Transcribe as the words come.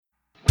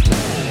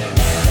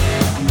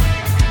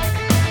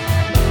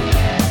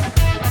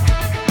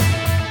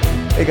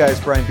Hey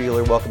guys, Brian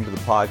Beeler, welcome to the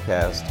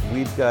podcast.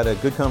 We've got a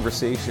good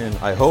conversation,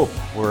 I hope,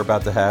 we're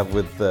about to have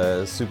with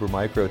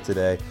Supermicro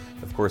today.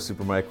 Of course,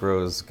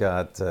 Supermicro's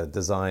got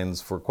designs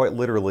for quite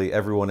literally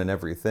everyone and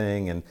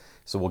everything, and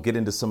so we'll get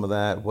into some of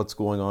that, what's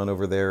going on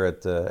over there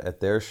at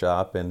their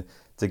shop. And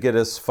to get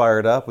us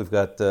fired up, we've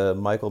got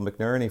Michael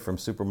McNerney from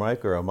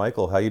Supermicro.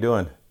 Michael, how you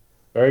doing?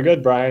 Very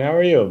good, Brian. How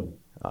are you?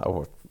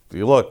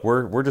 Look,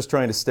 we're just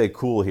trying to stay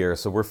cool here,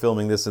 so we're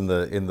filming this in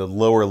the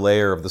lower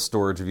layer of the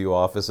Storage Review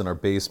office in our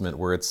basement,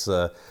 where it's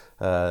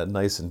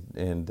nice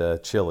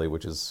and chilly,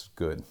 which is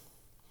good.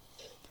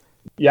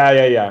 Yeah.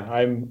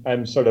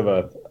 I'm sort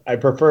of I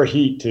prefer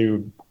heat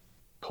to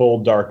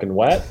cold, dark, and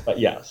wet, but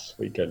yes,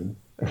 we can.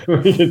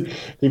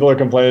 People are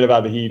complaining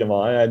about the heat.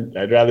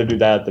 I'd rather do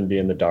that than be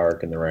in the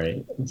dark and the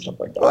rain and stuff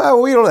like that. Well,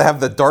 we don't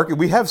have the dark.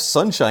 We have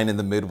sunshine in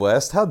the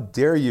Midwest. How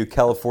dare you,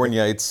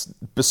 Californiites,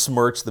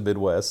 besmirch the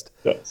Midwest?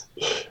 Yes.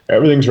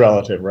 Everything's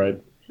relative, right?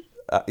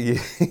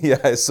 Yeah,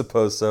 I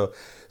suppose so.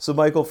 So,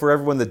 Michael, for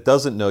everyone that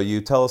doesn't know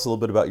you, tell us a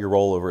little bit about your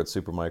role over at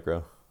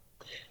Supermicro.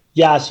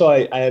 Yeah, so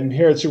I am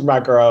here at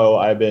Supermicro.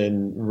 I've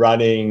been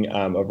running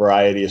a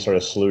variety of sort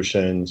of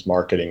solutions,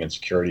 marketing, and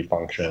security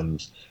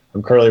functions.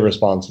 I'm currently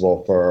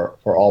responsible for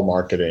all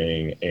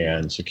marketing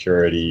and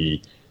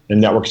security and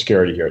network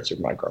security here at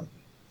Supermicro.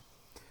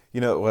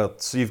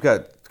 So you've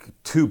got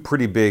two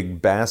pretty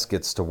big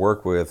baskets to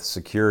work with.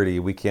 Security,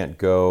 we can't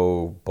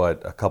go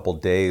but a couple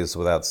days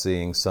without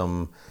seeing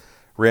some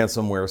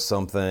ransomware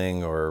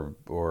something or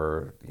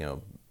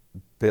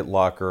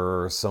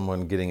BitLocker or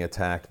someone getting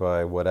attacked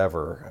by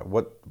whatever.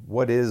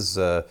 What is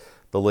the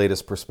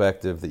latest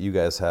perspective that you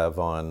guys have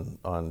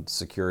on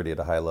security at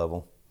a high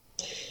level?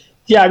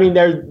 Yeah, I mean,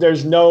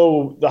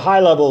 the high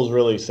level is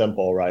really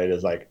simple, right?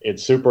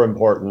 It's super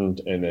important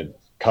and it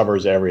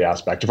covers every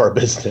aspect of our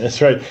business,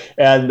 right?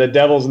 And the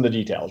devil's in the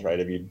details, right?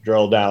 If you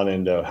drill down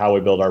into how we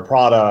build our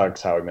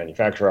products, how we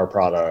manufacture our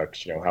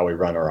products, how we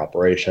run our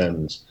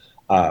operations,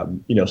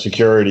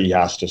 security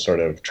has to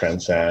sort of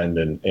transcend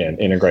and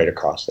integrate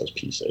across those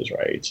pieces,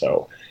 right?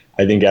 So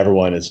I think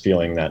everyone is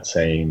feeling that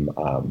same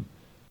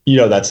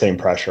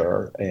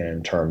pressure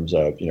in terms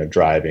of,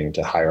 driving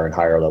to higher and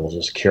higher levels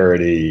of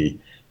security,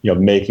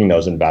 making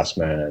those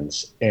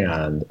investments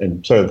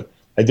and sort of,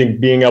 I think,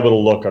 being able to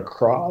look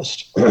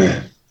across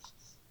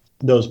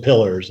those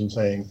pillars and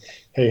saying,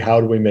 hey,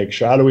 how do we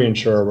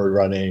ensure we're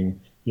running,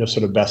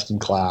 sort of best in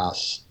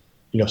class,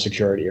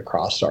 security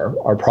across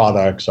our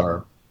products,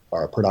 our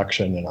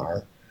production and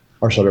our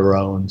sort of our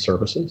own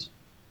services.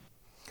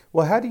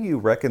 Well, how do you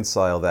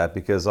reconcile that?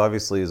 Because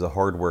obviously as a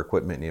hardware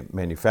equipment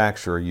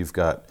manufacturer, you've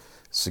got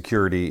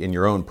security in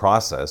your own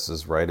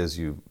processes, right? As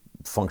you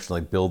functionally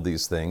build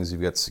these things,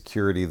 you've got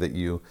security that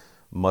you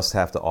must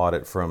have to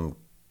audit from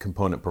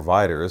component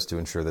providers to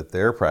ensure that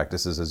their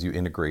practices as you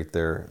integrate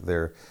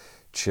their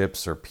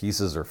chips or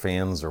pieces or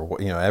fans or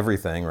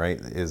everything, right,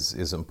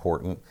 is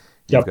important.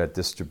 You've got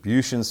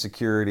distribution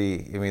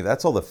security. I mean,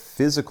 that's all the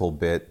physical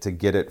bit to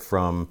get it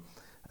from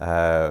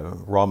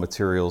raw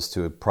materials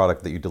to a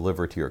product that you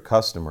deliver to your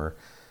customer.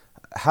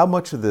 How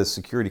much of the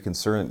security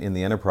concern in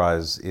the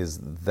enterprise is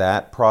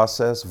that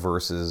process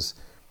versus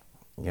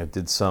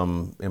did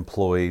some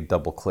employee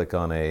double click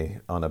on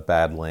a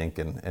bad link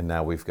and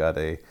now we've got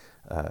a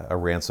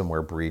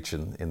ransomware breach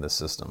in the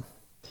system?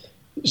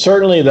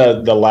 Certainly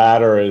the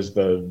latter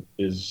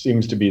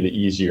seems to be the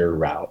easier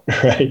route,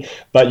 right?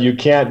 But you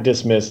can't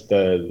dismiss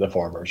the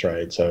formers,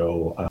 right?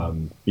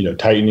 So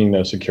tightening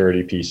those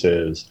security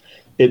pieces.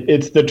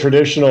 It's the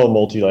traditional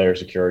multi-layer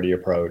security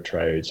approach,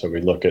 right? So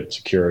we look at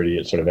security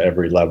at sort of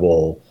every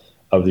level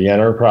of the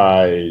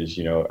enterprise,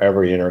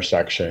 every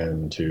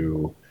intersection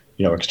to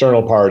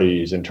external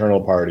parties,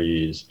 internal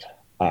parties,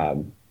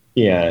 and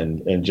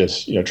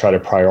just try to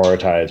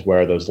prioritize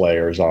where those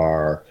layers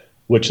are,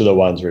 which are the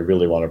ones we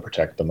really want to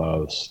protect the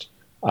most,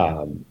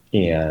 and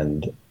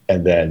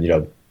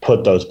then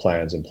put those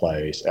plans in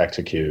place,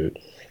 execute,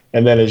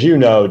 and then as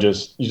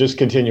just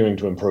continuing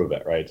to improve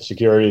it, right? The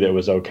security that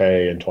was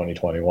okay in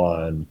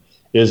 2021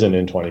 isn't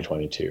in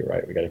 2022,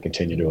 right? We got to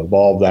continue to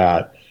evolve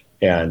that,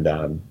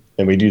 and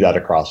we do that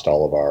across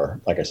all of our,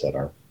 like I said,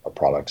 our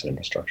products and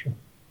infrastructure.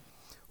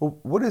 Well,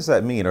 what does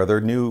that mean? Are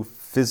there new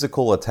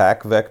physical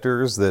attack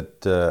vectors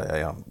that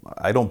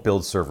I don't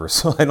build servers,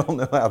 so I don't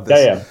know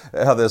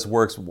how this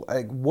works.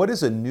 What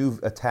does a new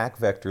attack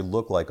vector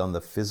look like on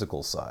the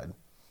physical side?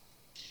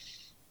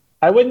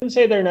 I wouldn't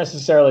say they're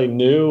necessarily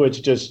new. It's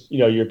just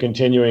you're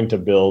continuing to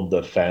build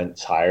the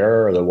fence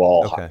higher or the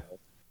wall higher,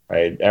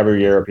 right? Every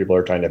year, people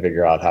are trying to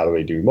figure out how do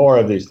we do more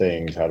of these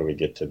things? How do we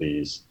get to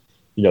these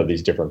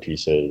different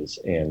pieces?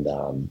 And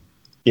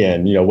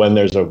when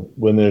there's a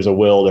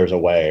will, there's a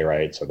way,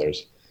 right? So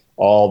there's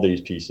all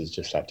these pieces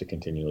just have to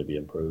continually be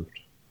improved.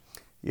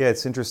 Yeah,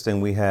 it's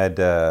interesting. We had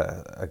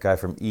a guy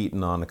from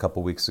Eaton on a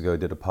couple weeks ago,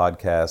 did a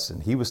podcast,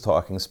 and he was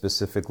talking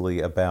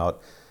specifically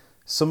about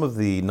some of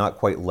the not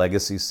quite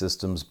legacy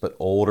systems, but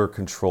older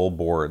control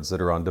boards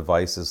that are on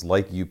devices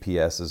like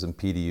UPSs and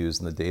PDUs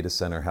in the data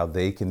center, how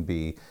they can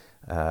be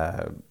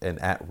an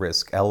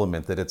at-risk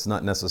element, that it's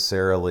not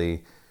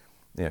necessarily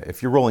Yeah,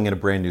 if you're rolling in a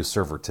brand new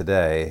server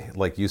today,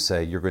 like you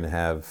say, you're going to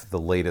have the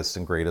latest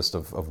and greatest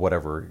of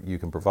whatever you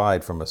can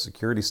provide from a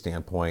security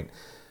standpoint.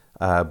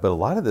 But a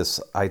lot of this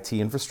IT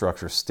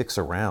infrastructure sticks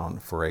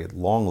around for a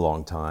long,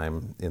 long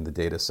time in the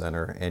data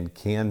center and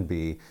can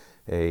be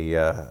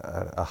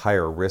a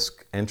higher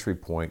risk entry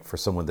point for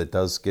someone that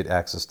does get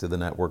access to the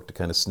network to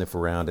kind of sniff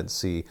around and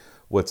see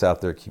what's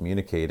out there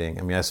communicating.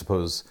 I mean, I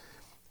suppose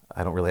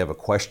I don't really have a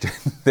question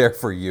there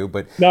for you,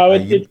 but No,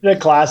 it's the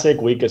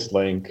classic weakest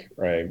link,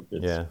 right?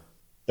 yeah.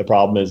 The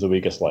problem is the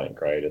weakest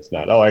link, right? It's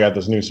not, oh, I got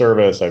this new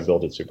service, I've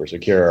built it super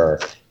secure.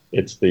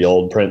 It's the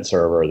old print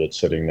server that's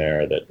sitting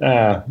there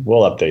that,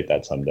 we'll update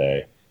that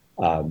someday.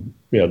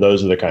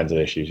 Those are the kinds of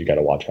issues you got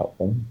to watch out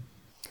for.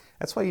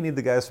 That's why you need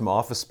the guys from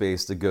Office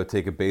Space to go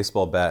take a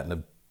baseball bat and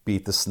to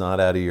beat the snot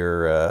out of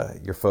your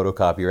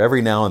photocopier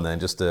every now and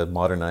then just to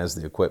modernize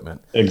the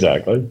equipment.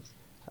 Exactly.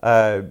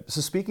 So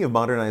speaking of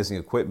modernizing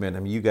equipment,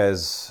 I mean, you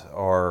guys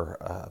are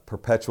a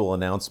perpetual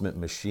announcement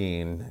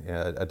machine,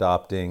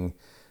 adopting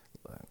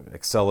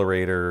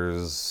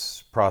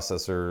accelerators,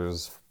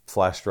 processors,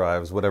 flash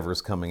drives, whatever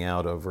is coming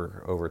out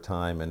over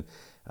time. And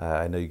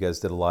I know you guys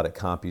did a lot at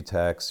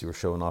Computex. You were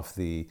showing off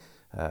the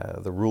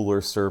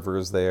ruler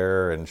servers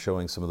there and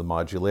showing some of the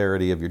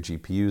modularity of your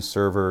GPU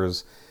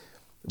servers.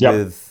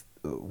 Yep.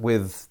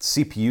 With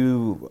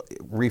CPU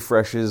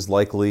refreshes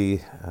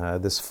likely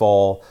this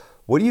fall,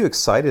 what are you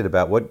excited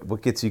about?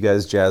 What gets you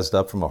guys jazzed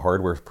up from a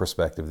hardware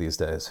perspective these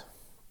days?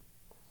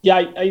 Yeah,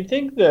 I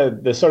think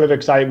the sort of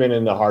excitement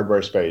in the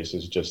hardware space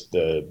is just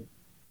the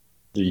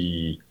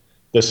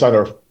sort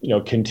of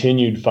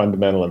continued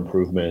fundamental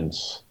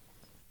improvements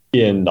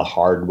in the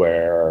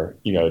hardware,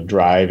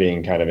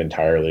 driving kind of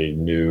entirely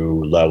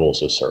new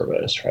levels of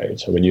service, right?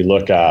 So when you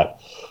look at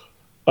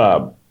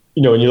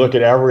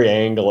every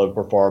angle of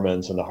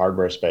performance in the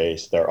hardware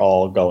space, they're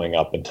all going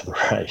up and to the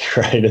right,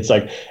 right? It's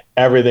like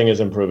everything is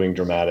improving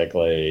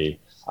dramatically.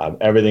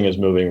 Everything is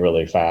moving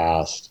really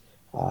fast.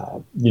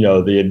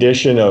 The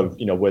addition of,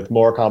 with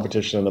more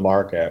competition in the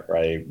market,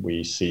 right,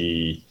 we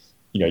see,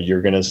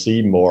 you're going to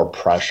see more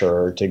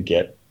pressure to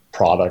get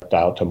product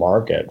out to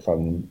market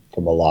from a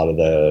lot of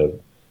the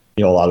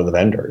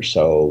vendors.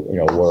 So,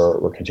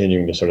 we're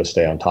continuing to sort of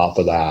stay on top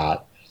of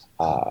that.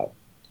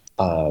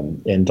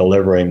 In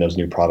delivering those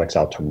new products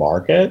out to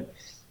market.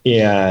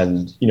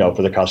 And,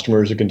 for the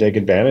customers who can take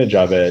advantage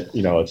of it,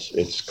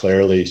 it's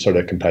clearly sort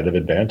of competitive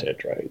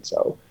advantage, right?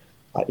 So,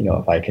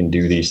 if I can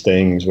do these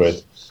things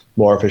with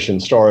more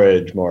efficient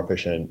storage, more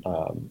efficient,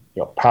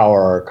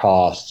 power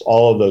costs,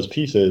 all of those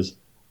pieces,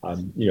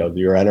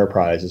 your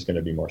enterprise is going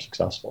to be more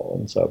successful.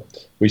 And so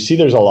we see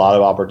there's a lot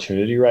of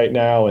opportunity right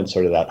now in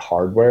sort of that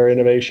hardware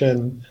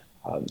innovation.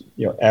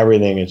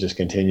 Everything is just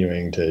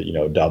continuing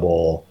to,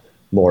 double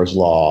Moore's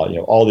law,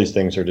 all these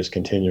things are just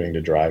continuing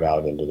to drive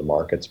out into the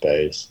market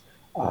space.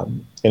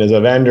 And as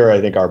a vendor,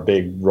 I think our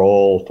big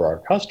role for our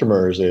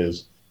customers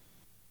is,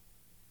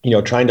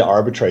 trying to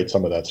arbitrate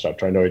some of that stuff,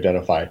 trying to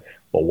identify,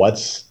 well,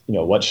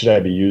 what should I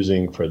be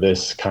using for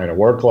this kind of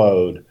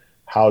workload?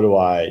 How do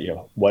I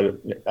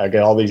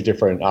get all these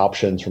different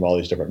options from all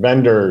these different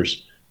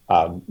vendors?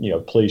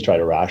 Please try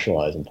to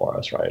rationalize them for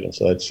us, right? And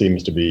so that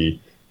seems to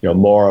be,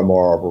 more and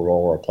more of a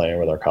role we're playing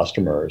with our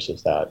customers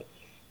is that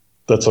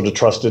sort of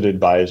trusted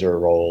advisor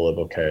role of,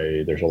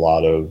 okay, there's a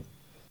lot of,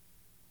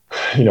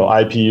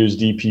 IPUs,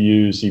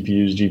 DPUs,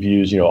 CPUs,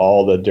 GPUs,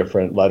 all the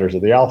different letters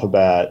of the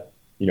alphabet,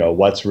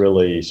 what's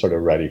really sort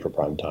of ready for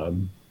prime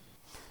time.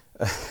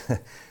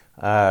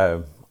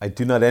 I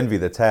do not envy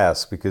the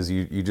task because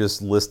you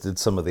just listed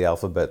some of the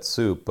alphabet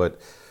soup, but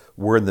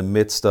we're in the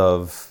midst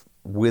of,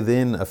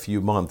 within a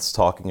few months,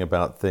 talking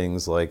about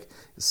things like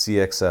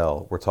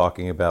CXL. We're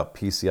talking about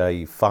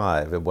PCIe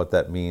 5 and what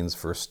that means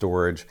for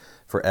storage,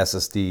 for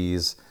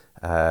SSDs,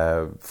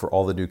 for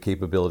all the new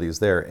capabilities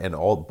there. And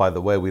by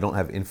the way, we don't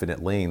have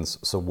infinite lanes,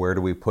 so where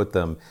do we put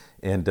them?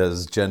 And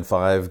does Gen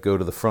 5 go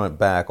to the front,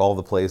 back, all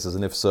the places?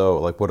 And if so,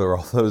 what are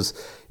all those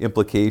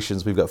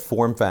implications? We've got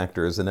form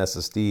factors and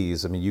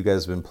SSDs. I mean, you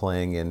guys have been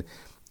playing in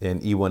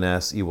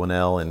E1S,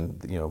 E1L,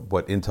 and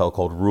what Intel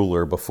called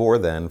ruler before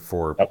then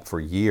for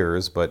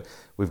years. But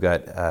we've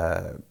got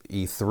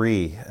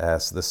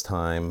E3S this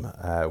time,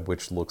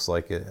 which looks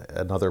like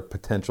another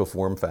potential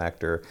form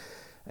factor.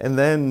 And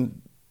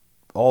then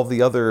all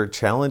the other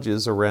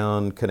challenges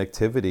around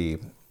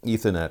connectivity.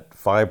 Ethernet,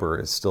 fiber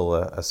is still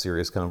a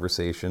serious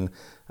conversation.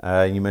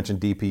 You mentioned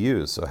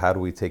DPUs. So how do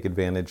we take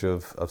advantage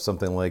of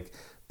something like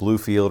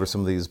Bluefield or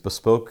some of these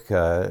bespoke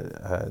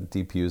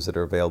DPUs that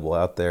are available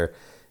out there?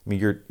 I mean,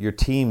 your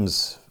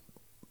teams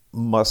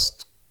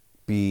must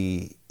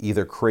be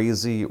either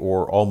crazy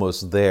or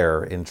almost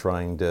there in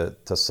trying to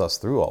suss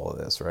through all of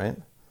this, right?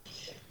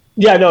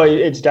 Yeah, no,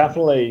 it's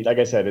definitely, like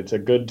I said, it's a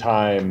good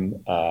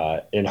time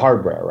in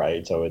hardware,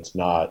 right? So it's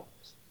not,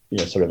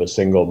 sort of a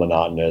single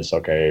monotonous,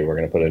 okay, we're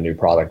going to put a new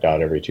product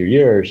out every 2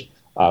 years.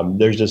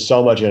 There's just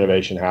so much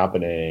innovation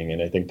happening, and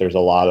I think there's a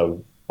lot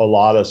of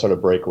sort of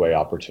breakaway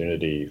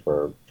opportunity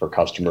for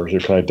customers who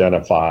can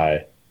identify,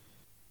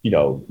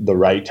 the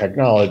right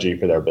technology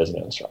for their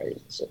business,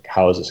 right? So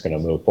how is this going to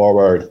move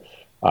forward?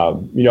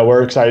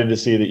 We're excited to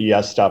see the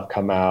ES stuff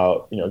come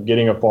out.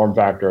 Getting a form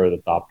factor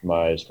that's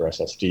optimized for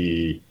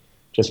SSD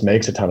just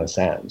makes a ton of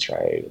sense,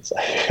 right? It's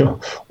like,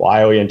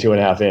 why are we in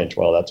 2.5 inch?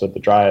 Well, that's what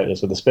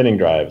the spinning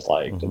drive is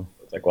like. Mm-hmm.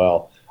 It's like,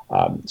 well,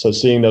 so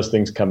seeing those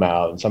things come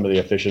out and some of the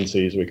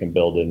efficiencies we can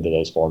build into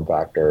those form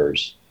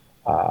factors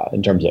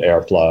in terms of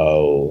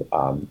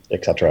airflow,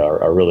 et cetera,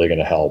 are really going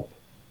to help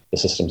the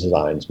systems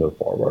designs move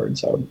forward.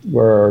 So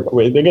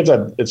we think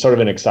it's sort of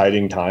an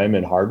exciting time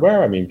in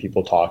hardware. I mean,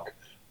 people talk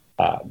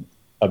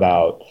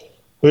about,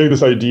 I think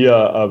this idea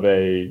of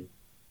a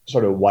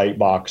sort of white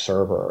box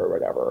server or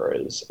whatever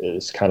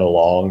is kind of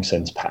long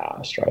since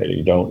passed, right?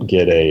 You don't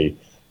get a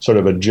sort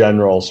of a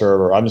general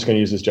server. I'm just going to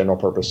use this general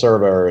purpose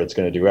server. It's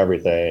going to do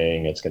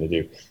everything.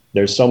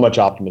 There's so much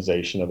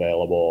optimization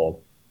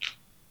available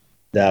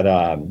that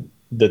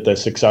that the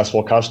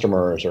successful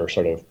customers are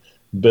sort of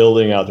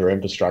building out their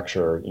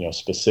infrastructure,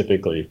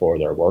 specifically for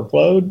their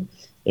workload,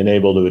 and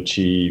able to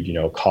achieve,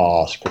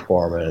 cost,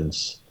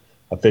 performance,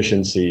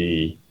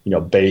 efficiency,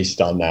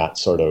 based on that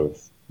sort of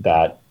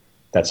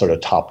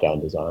top-down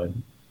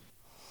design.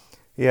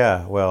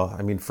 Yeah, well,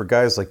 I mean, for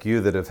guys like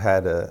you that have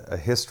had a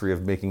history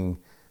of making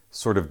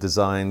sort of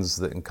designs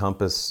that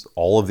encompass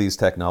all of these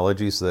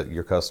technologies so that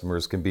your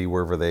customers can be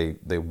wherever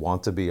they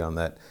want to be on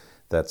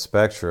that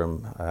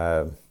spectrum,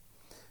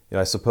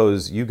 I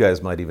suppose you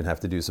guys might even have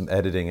to do some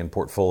editing and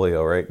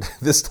portfolio, right?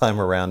 This time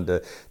around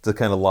to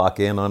kind of lock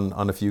in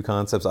on a few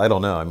concepts. I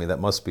don't know. I mean, that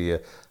must be a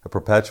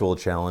perpetual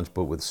challenge,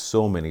 but with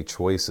so many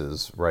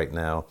choices right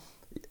now,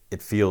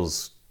 it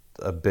feels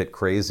a bit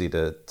crazy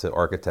to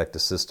architect a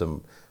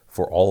system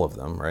for all of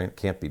them, right? It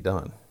can't be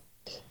done.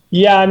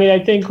 Yeah, I mean,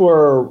 I think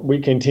we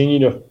continue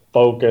to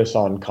focus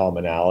on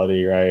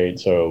commonality, right?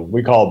 So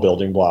we call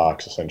building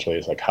blocks essentially.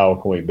 It's like, how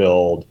can we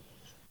build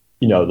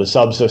the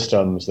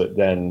subsystems that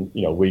then,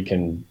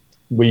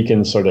 we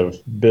can sort of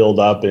build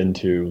up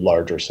into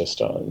larger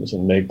systems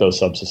and make those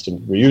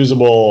subsystems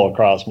reusable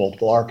across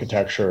multiple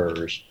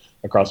architectures,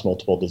 across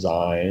multiple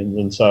designs.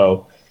 And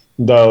so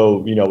though,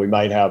 we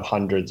might have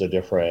hundreds of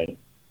different,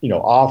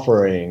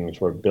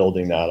 offerings, we're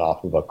building that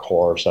off of a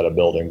core set of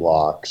building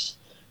blocks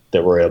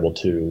that we're able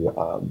to,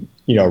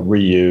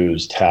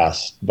 reuse,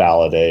 test,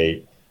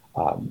 validate,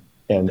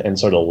 and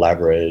sort of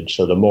leverage.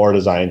 So the more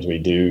designs we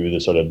do, the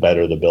sort of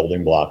better the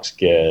building blocks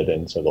get.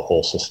 And so the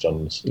whole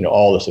systems,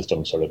 all the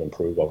systems sort of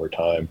improve over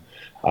time.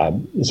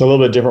 It's a little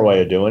bit different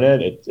way of doing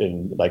it.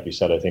 And like you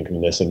said, I think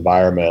in this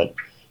environment,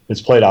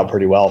 it's played out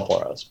pretty well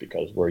for us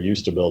because we're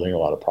used to building a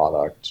lot of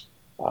product.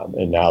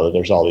 And now that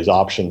there's all these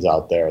options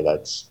out there,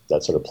 that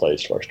sort of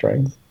plays to our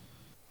strength.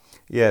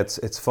 Yeah,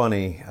 it's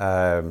funny.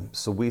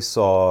 So we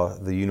saw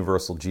the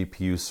Universal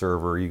GPU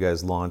server you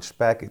guys launched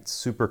back at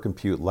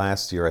Supercompute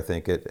last year, I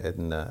think,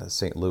 in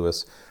St.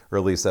 Louis, or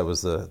at least that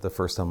was the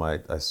first time I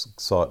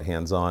saw it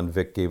hands-on.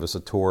 Vic gave us a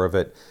tour of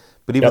it.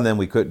 But even then,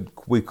 we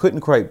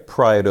couldn't quite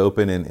pry it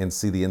open and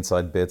see the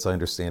inside bits. I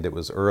understand it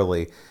was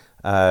early.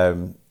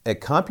 At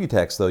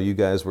Computex, though, you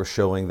guys were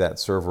showing that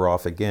server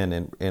off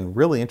again, and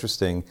really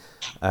interesting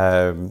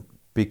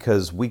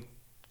because we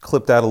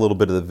clipped out a little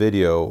bit of the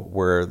video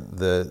where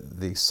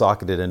the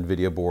socketed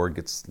NVIDIA board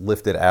gets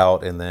lifted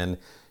out, and then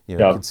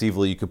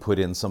conceivably you could put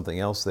in something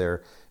else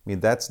there. I mean,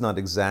 that's not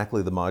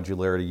exactly the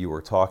modularity you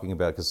were talking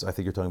about, because I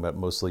think you're talking about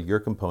mostly your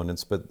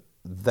components, but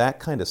that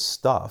kind of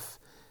stuff,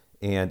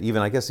 and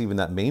even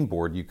that main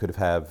board, you could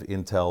have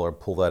Intel or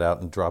pull that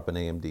out and drop an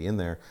AMD in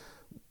there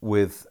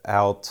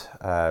without,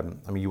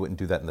 you wouldn't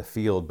do that in the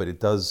field, but it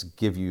does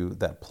give you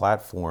that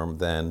platform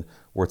then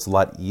where it's a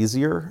lot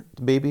easier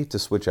maybe to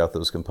switch out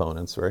those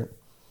components, right?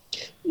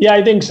 Yeah,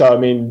 I think so. I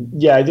mean,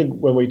 I think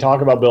when we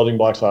talk about building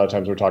blocks, a lot of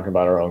times we're talking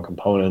about our own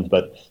components,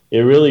 but it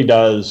really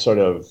does sort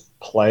of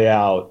play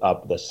out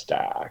up the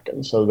stack.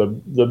 And so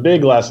the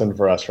big lesson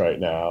for us right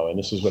now, and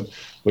this is what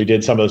we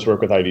did some of this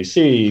work with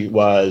IDC,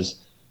 was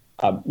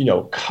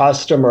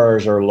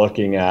customers are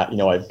looking at,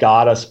 I've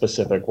got a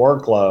specific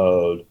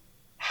workload.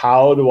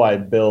 How do I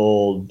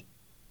build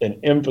an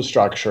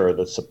infrastructure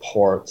that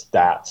supports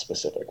that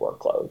specific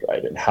workload,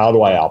 right? And how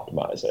do I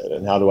optimize it?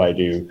 And how do I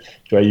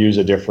use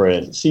a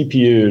different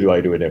CPU? Do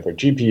I do a different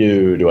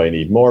GPU? Do I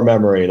need more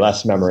memory,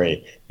 less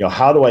memory?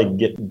 How do I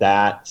get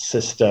that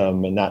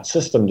system and that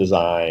system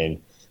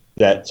design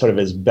that sort of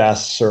is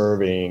best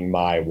serving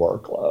my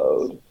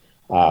workload?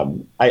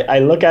 I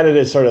look at it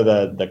as sort of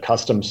the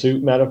custom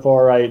suit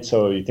metaphor, right?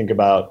 So you think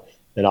about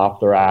an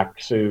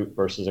off-the-rack suit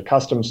versus a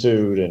custom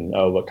suit, and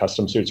what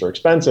custom suits are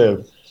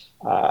expensive.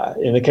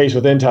 In the case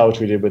with Intel, which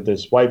we did with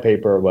this white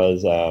paper,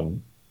 was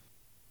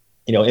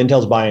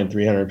Intel's buying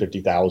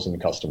 350,000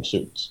 custom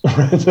suits.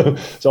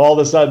 So all of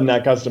a sudden,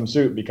 that custom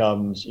suit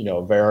becomes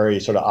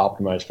very sort of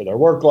optimized for their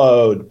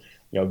workload,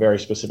 very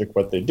specific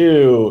what they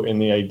do.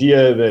 And the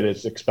idea that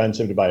it's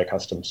expensive to buy a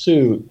custom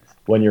suit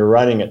when you're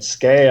running at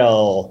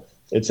scale,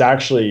 it's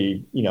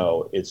actually,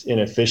 it's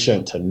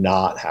inefficient to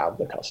not have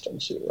the custom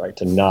suit, right?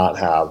 To not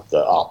have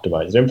the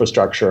optimized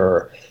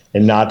infrastructure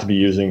and not to be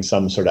using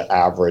some sort of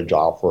average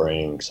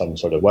offering, some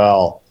sort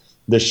of,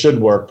 this should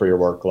work for your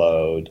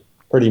workload.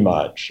 pretty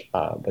much,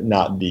 but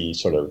not the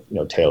sort of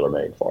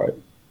tailor-made for it.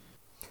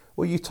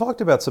 Well, you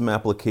talked about some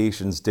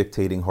applications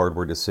dictating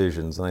hardware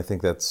decisions, and I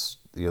think that's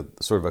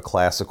sort of a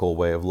classical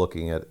way of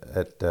looking at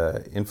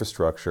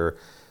infrastructure.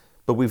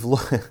 But we've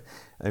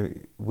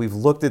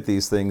looked at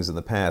these things in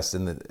the past,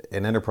 and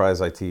enterprise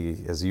IT,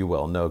 as you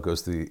well know,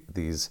 goes through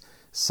these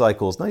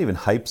cycles, not even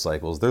hype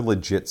cycles, they're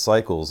legit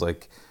cycles.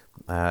 Like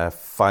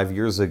 5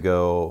 years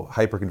ago,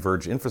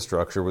 hyperconverged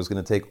infrastructure was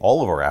going to take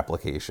all of our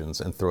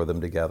applications and throw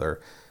them together,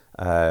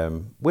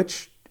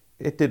 which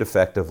it did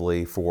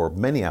effectively for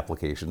many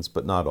applications,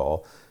 but not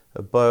all.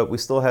 But we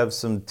still have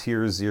some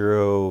tier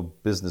 0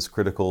 business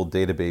critical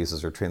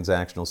databases or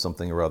transactional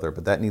something or other,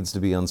 but that needs to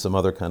be on some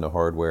other kind of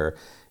hardware.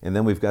 And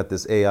then we've got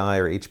this AI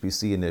or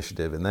HPC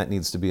initiative, and that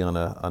needs to be on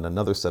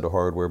another set of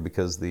hardware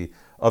because the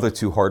other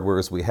two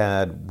hardwares we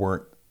had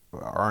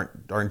aren't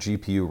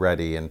GPU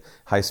ready, and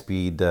high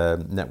speed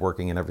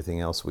networking and everything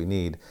else we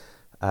need.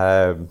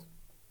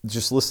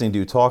 Just listening to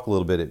you talk a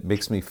little bit, it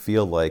makes me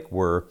feel like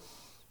we're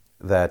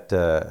that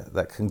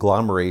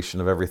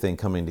conglomeration of everything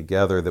coming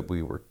together that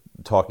we were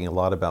talking a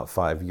lot about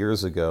 5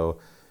 years ago,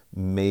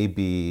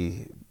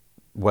 maybe,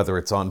 whether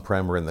it's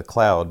on-prem or in the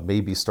cloud,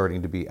 may be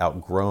starting to be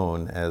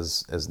outgrown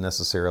as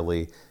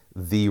necessarily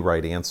the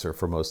right answer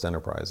for most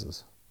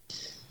enterprises.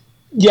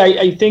 Yeah,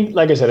 I think,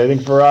 like I said, I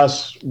think for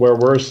us, where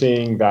we're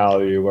seeing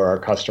value, where our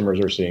customers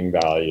are seeing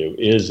value,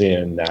 is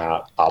in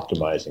that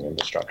optimizing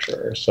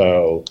infrastructure.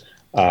 So,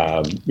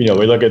 we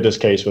look at this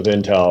case with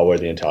Intel, where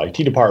the Intel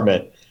IT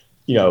department,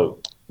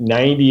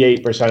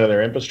 98% of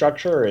their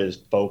infrastructure is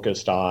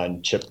focused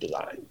on chip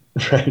design,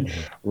 right?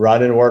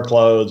 Running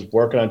workloads,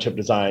 working on chip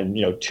design.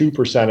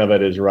 2% of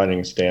it is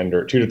running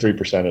standard, 2 to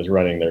 3% is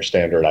running their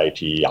standard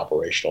IT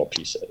operational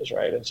pieces,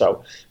 right? And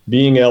so,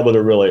 being able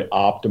to really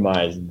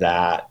optimize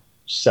that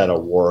set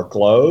of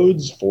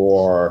workloads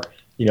for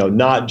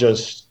not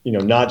just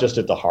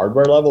at the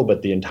hardware level,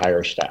 but the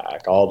entire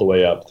stack, all the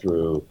way up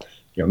through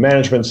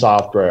management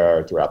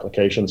software, through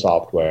application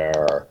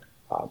software,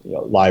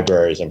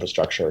 libraries,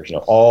 infrastructure,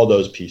 all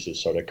those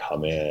pieces sort of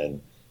come in,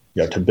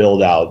 to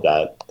build out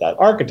that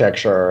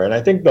architecture. And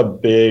I think the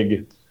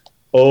big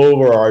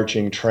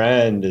overarching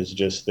trend is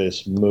just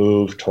this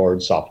move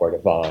towards software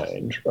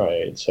defined,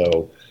 right?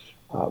 So,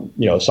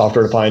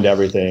 software defined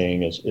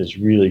everything is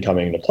really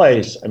coming into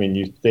place. I mean,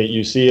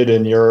 you see it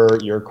in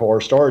your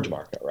core storage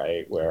market,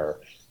 right? Where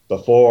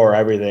before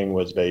everything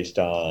was based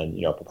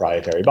on,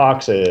 proprietary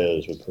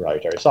boxes with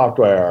proprietary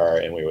software,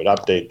 and we would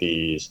update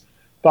these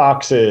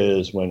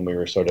boxes when we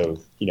were sort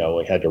of,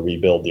 we had to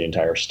rebuild the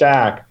entire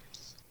stack.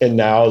 And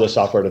now the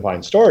software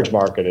defined storage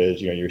market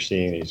is, you're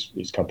seeing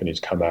these companies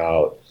come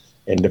out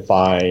and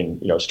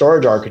define,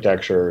 storage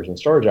architectures and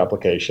storage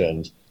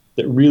applications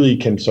that really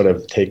can sort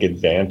of take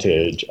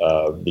advantage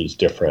of these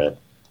different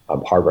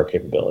hardware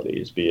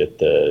capabilities, be it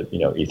the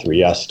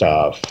E3S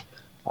stuff,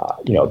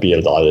 be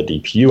it a lot of the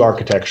DPU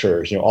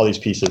architectures, all these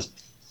pieces.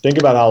 Think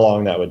about how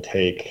long that would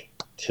take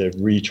to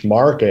reach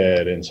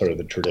market in sort of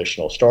the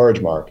traditional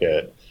storage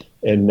market.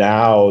 And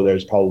now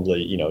there's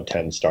probably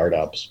 10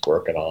 startups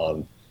working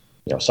on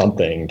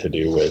something to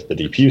do with the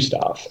DPU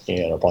stuff,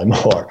 and probably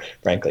more,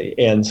 frankly.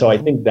 And so I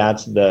think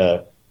that's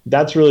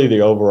really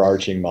the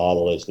overarching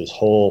model, is this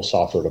whole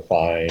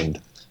software-defined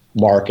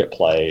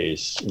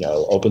marketplace,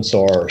 open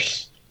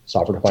source,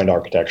 software-defined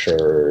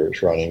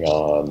architectures running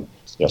on,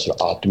 sort of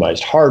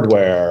optimized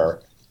hardware,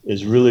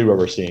 is really where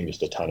we're seeing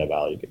just a ton of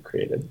value get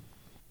created.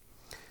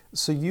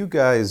 So you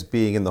guys,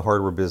 being in the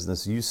hardware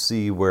business, you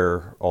see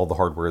where all the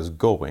hardware is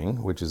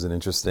going, which is an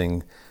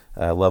interesting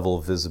level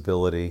of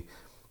visibility.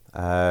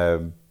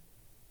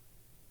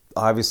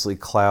 Obviously,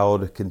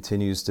 cloud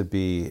continues to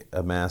be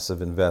a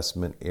massive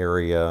investment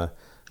area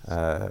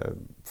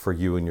for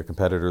you and your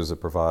competitors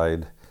that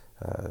provide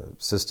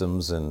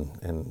systems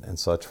and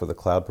such for the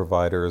cloud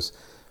providers.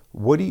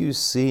 What are you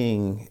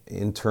seeing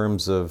in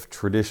terms of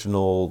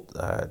traditional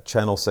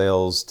channel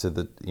sales to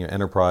the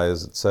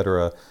enterprise, et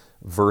cetera,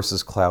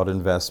 versus cloud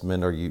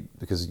investment?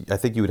 Because I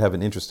think you would have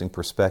an interesting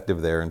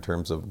perspective there in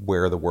terms of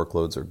where the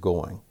workloads are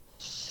going.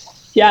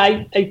 Yeah,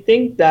 I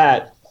think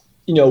that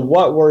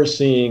what we're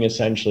seeing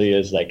essentially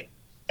is like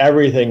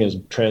everything is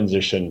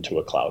transitioned to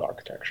a cloud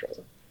architecture,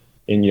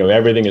 and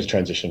everything is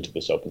transitioned to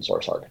this open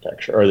source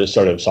architecture, or this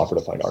sort of software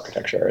defined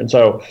architecture. And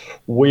so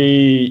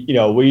we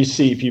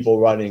see people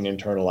running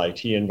internal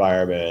IT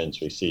environments.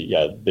 We see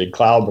big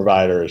cloud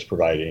providers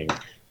providing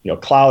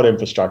cloud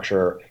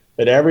infrastructure,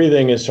 but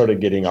everything is sort of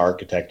getting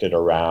architected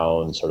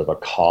around sort of a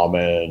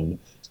common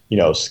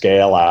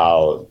scale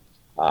out,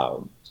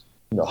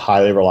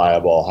 highly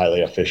reliable,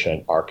 highly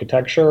efficient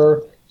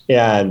architecture.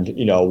 And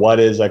what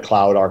is a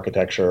cloud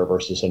architecture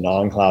versus a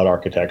non-cloud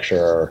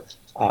architecture?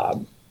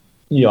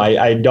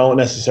 I don't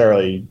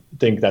necessarily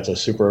think that's a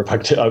super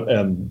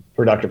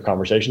productive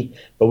conversation,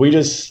 but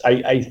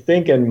I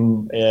think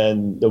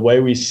in the way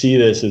we see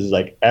this is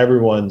like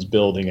everyone's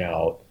building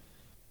out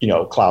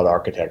cloud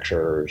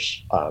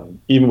architectures,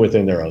 even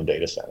within their own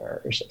data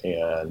centers.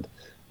 And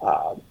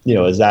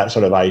is that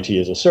sort of IT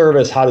as a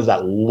service? How does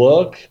that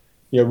look?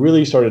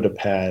 really sort of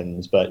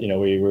depends. But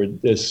we were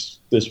this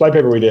white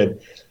paper we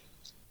did.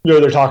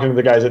 They're talking to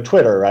the guys at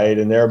Twitter, right?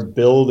 And they're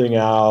building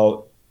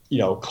out,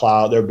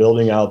 cloud. They're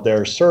building out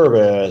their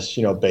service,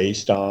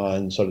 based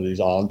on sort of these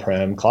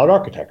on-prem cloud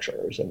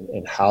architectures,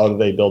 and how do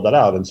they build that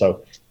out? And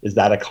so, is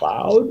that a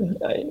cloud?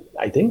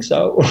 I think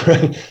so.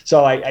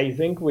 So I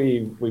think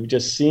we've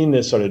just seen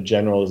this sort of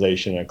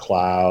generalization of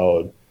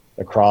cloud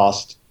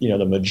across,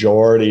 the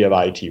majority of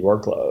IT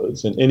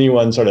workloads, and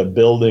anyone sort of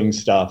building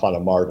stuff on a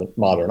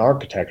modern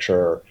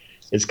architecture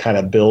is kind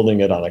of building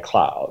it on a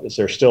cloud. Is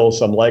there still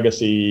some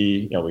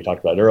legacy? We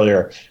talked about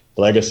earlier.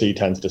 Legacy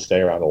tends to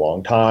stay around a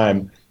long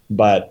time,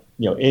 but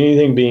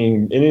anything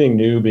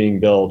new being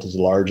built is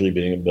largely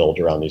being built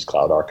around these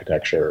cloud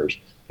architectures,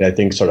 and I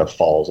think sort of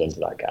falls into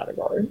that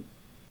category.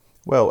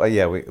 Well,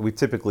 yeah, we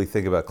typically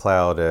think about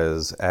cloud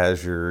as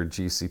Azure,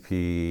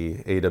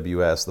 GCP,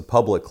 AWS, the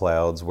public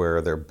clouds,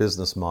 where their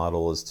business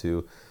model is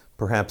to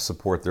perhaps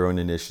support their own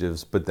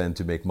initiatives, but then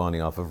to make money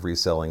off of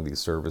reselling these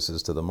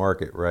services to the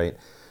market, right?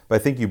 But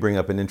I think you bring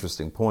up an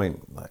interesting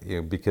point,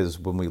 because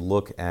when we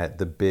look at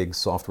the big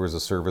software as a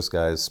service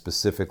guys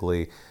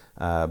specifically,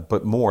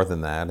 but more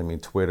than that, I mean,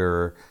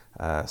 Twitter,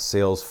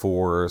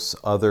 Salesforce,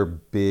 other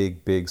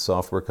big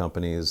software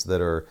companies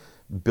that are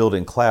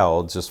building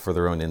clouds just for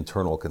their own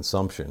internal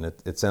consumption.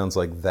 It sounds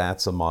like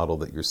that's a model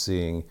that you're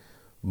seeing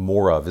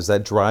more of. Is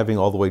that driving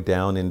all the way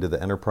down into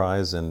the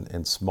enterprise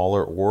and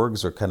smaller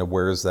orgs, or kind of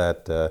where is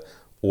that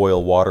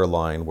oil water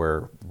line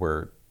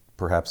where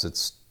perhaps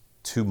it's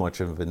too much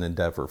of an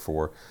endeavor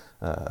for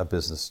a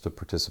business to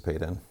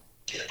participate in?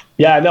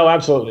 Yeah, no,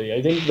 absolutely.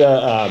 I think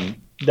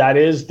that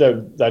is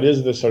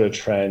the sort of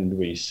trend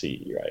we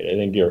see, right? I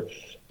think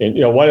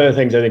one of the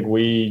things I think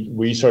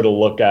we sort of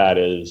look at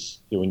is,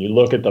 when you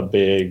look at the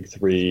big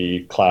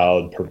three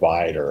cloud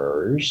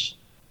providers,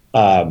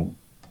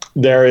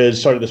 there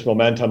is sort of this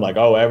momentum like,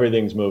 oh,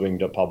 everything's moving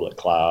to public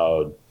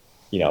cloud.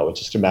 It's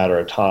just a matter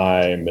of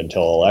time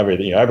until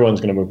everyone's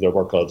going to move their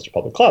workloads to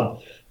public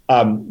cloud.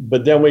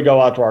 But then we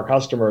go out to our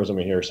customers and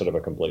we hear sort of a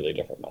completely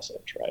different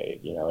message, right?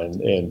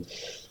 And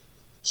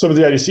some of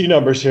the IDC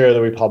numbers here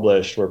that we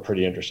published were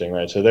pretty interesting,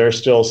 right? So they're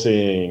still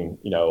seeing,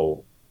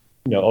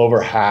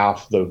 over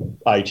half the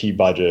IT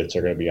budgets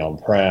are going to be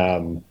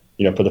on-prem,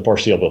 for the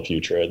foreseeable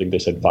future. I think they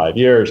said 5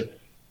 years.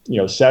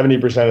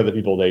 70% of the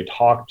people they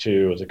talked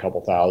to, was a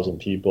couple thousand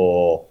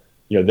people,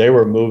 they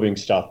were moving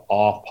stuff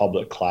off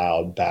public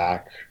cloud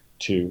back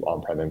to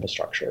on-prem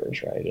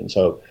infrastructures, right? And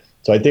so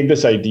I think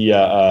this idea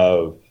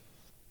of,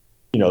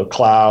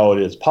 cloud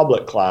is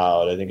public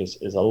cloud, I think is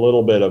a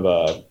little bit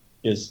of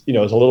is a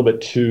little bit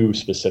too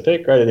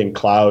specific, right? I think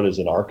cloud is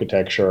an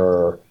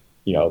architecture,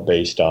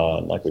 based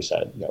on, like we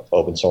said,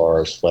 open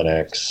source,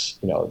 Linux.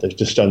 They've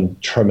just done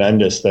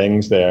tremendous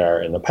things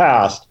there in the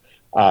past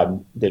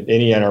that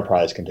any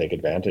enterprise can take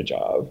advantage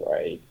of,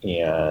 right?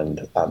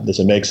 And does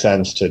it make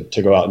sense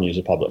to go out and use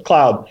a public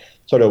cloud?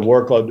 Sort of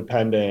workload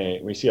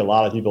dependent. We see a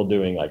lot of people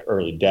doing like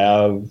early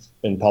dev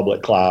in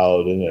public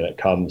cloud, and then it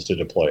comes to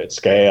deploy at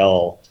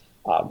scale.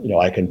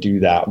 I can do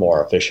that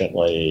more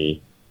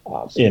efficiently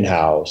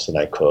in-house than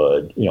I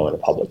could, in a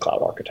public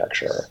cloud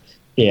architecture.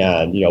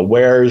 And,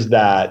 where's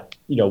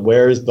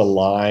the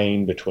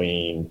line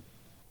between,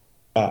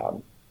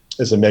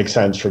 does it make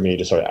sense for me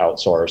to sort of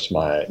outsource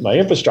my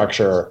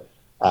infrastructure?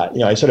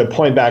 I sort of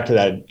point back to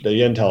the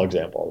Intel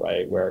example,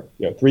 right? Where,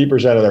 3%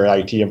 of their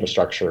IT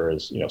infrastructure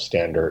is,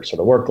 standard sort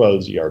of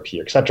workloads, ERP,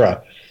 et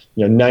cetera.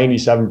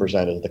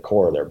 97% is the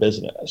core of their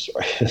business,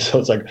 right? So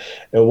it's like,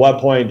 at what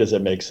point does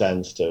it make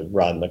sense to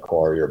run the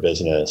core of your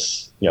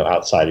business,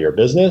 outside of your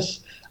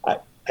business?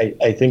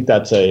 I think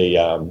that's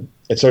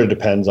it sort of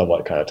depends on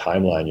what kind of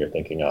timeline you're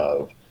thinking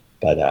of.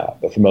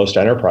 But for most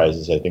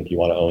enterprises, I think you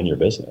want to own your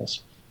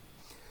business.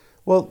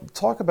 Well,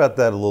 talk about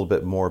that a little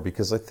bit more,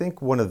 because I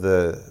think one of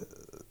the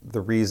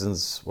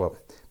reasons,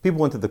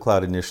 people went to the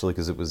cloud initially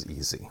because it was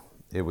easy.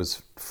 It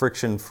was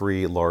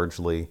friction-free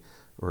largely,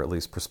 or at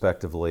least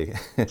prospectively,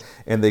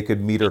 and they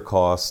could meter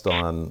cost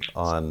on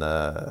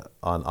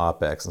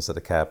OpEx instead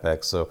of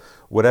CapEx. So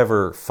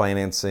whatever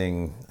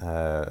financing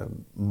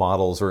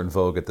models are in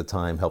vogue at the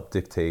time helped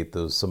dictate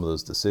some of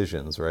those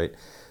decisions, right?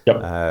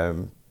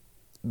 Yep.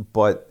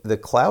 But the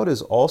cloud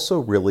is also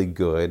really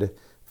good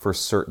for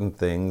certain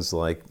things,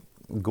 like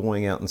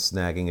going out and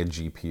snagging a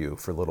GPU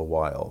for a little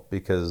while,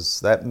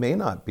 because that may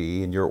not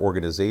be in your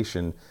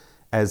organization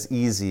as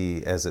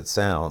easy as it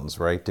sounds,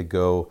 right? To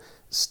go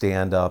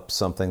stand up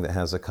something that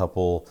has a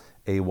couple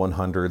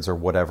A100s or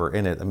whatever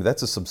in it. I mean,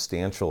 that's a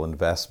substantial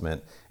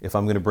investment. If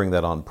I'm going to bring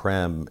that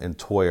on-prem and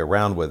toy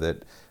around with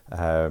it,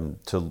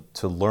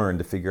 to learn,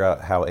 to figure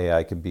out how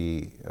AI can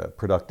be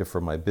productive for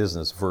my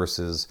business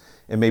versus,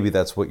 and maybe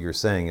that's what you're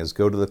saying, is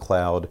go to the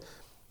cloud,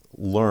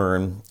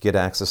 learn, get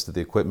access to the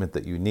equipment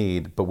that you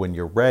need, but when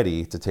you're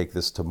ready to take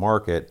this to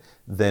market,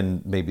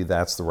 then maybe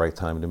that's the right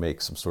time to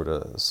make some sort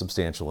of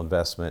substantial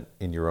investment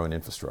in your own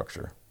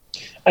infrastructure.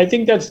 I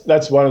think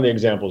that's one of the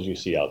examples you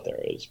see out there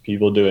is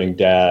people doing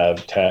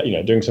dev,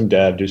 doing some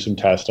dev, do some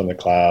test on the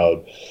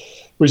cloud,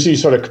 we see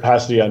sort of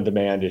capacity on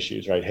demand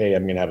issues, right? Hey,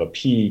 I'm going to have a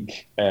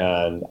peak,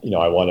 and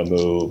I want to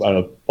move. I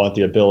don't want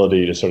the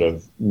ability to sort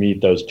of meet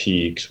those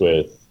peaks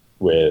with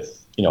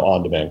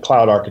on-demand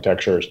cloud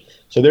architectures.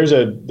 So there's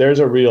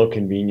a real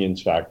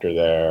convenience factor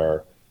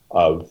there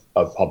of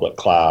public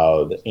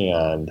cloud,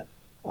 and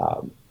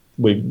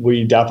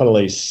we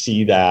definitely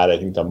see that. I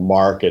think the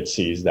market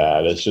sees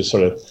that. It's just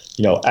sort of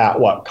at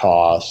what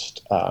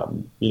cost.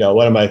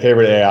 One of my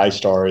favorite AI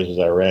stories is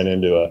I ran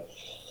into a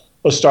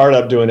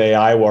startup doing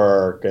AI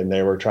work, and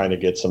they were trying to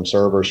get some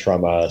servers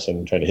from us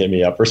and trying to hit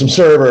me up for some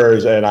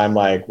servers. And I'm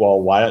like, well,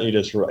 why don't you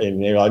just,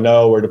 and they're like,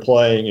 no, we're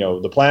deploying,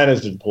 the plan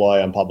is to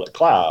deploy on public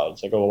cloud.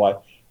 It's like, oh,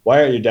 well,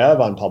 why aren't you dev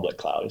on public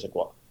cloud? He's like,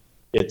 well,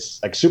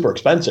 it's like super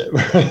expensive.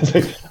 It's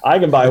like, I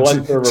can buy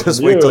one server just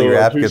from wait you, till your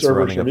app two gets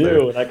servers running from up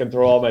there. you, and I can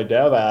throw all my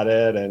dev at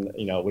it, and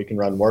we can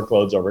run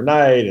workloads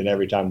overnight. And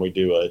every time we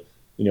do a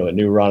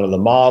new run of the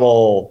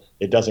model,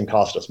 it doesn't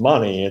cost us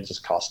money. It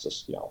just costs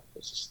us,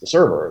 it's just the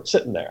server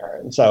sitting there.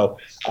 And so,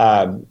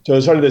 so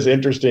it's sort of this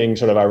interesting,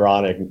 sort of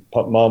ironic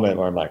moment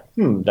where I'm like,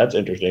 that's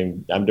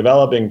interesting. I'm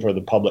developing for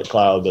the public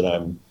cloud that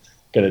I'm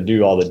going to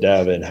do all the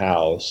dev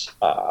in-house.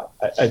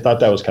 I thought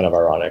that was kind of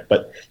ironic,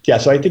 but yeah.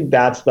 So I think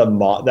that's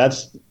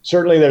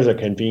certainly there's a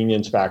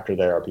convenience factor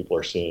there. People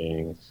are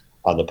seeing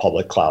on the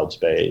public cloud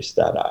space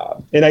that,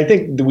 and I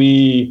think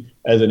we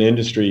as an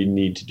industry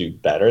need to do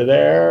better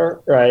there,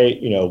 right?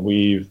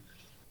 We've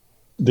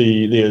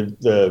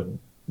the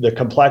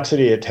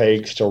complexity it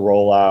takes to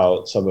roll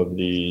out some of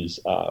these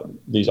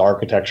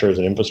architectures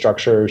and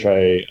infrastructures,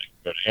 right? I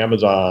can go to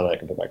Amazon, I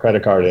can put my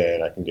credit card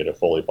in, I can get a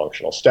fully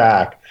functional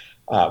stack.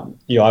 I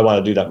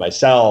want to do that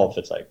myself.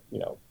 It's like,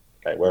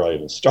 okay, where do I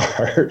even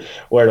start?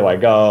 Where do I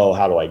go?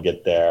 How do I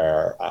get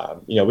there?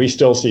 We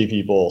still see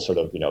people sort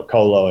of,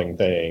 coloing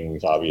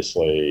things,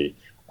 obviously,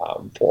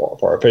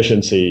 for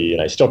efficiency,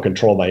 and I still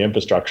control my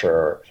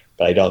infrastructure,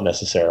 but I don't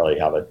necessarily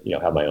have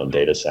have my own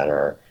data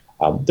center.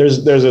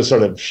 There's a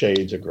sort of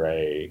shades of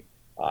gray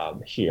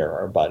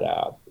here,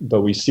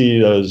 but we see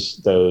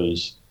those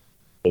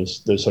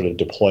sort of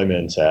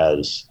deployments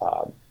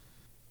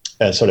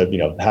as sort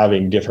of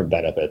having different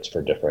benefits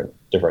for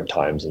different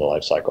times in the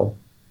life cycle.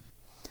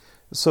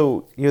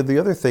 So the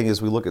other thing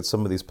is we look at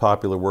some of these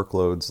popular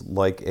workloads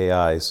like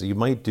AI. So you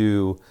might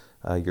do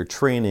your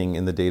training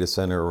in the data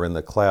center or in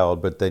the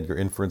cloud, but then your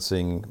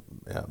inferencing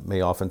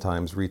may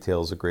oftentimes,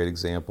 retail is a great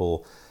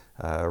example,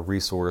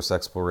 resource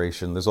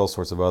exploration. There's all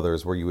sorts of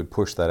others where you would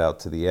push that out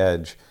to the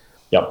edge.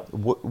 Yep.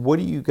 What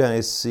are you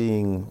guys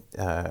seeing?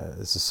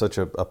 This is such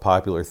a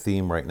popular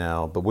theme right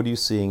now, but what are you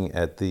seeing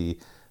at the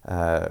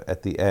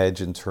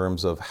edge in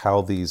terms of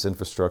how these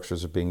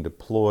infrastructures are being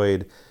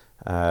deployed,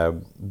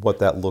 what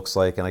that looks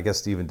like, and I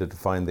guess even to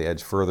define the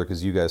edge further,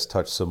 because you guys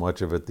touch so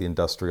much of it, the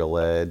industrial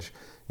edge,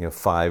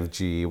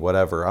 5G,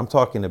 whatever. I'm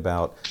talking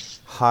about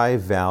high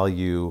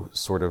value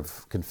sort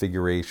of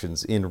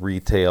configurations in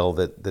retail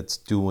that's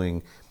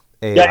doing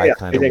AI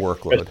kind of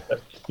workload.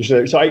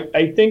 So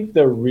I think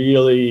the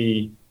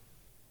really,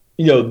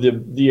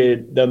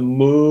 the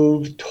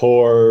move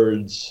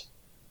towards,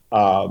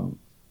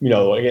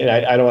 again,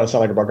 I don't want to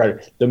sound like a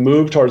broker. The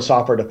move towards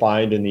software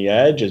defined in the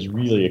edge is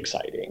really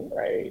exciting,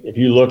 right? If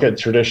you look at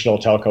traditional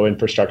telco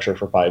infrastructure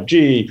for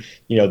 5G,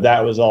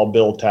 that was all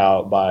built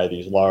out by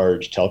these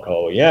large telco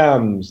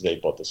OEMs. They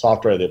built the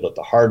software, they built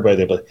the hardware,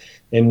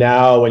 and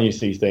now when you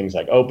see things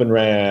like Open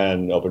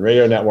RAN, Open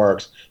Radio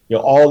Networks,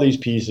 all these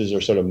pieces are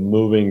sort of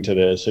moving to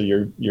this. So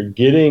you're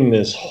getting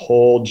this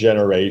whole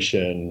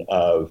generation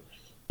of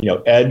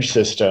edge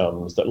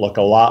systems that look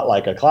a lot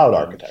like a cloud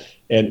architecture.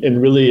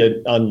 And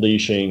really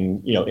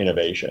unleashing,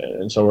 innovation.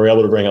 And so we're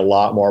able to bring a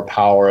lot more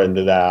power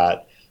into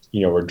that.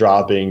 We're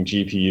dropping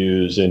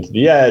GPUs into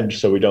the edge,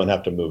 so we don't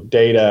have to move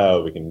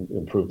data. We can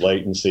improve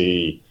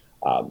latency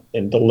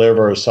and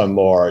deliver some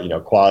more,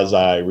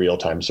 quasi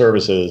real-time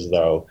services.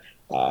 Though,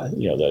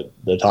 the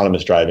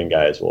autonomous driving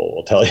guys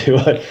will tell you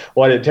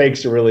what it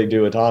takes to really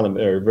do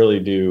autonomous or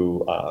really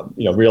do,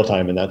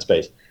 real-time in that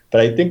space.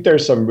 But I think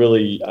there's some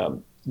really,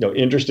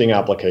 interesting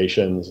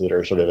applications that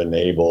are sort of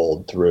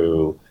enabled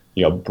through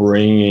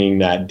bringing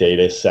that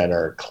data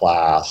center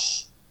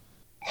class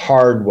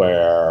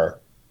hardware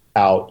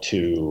out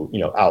to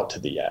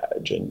the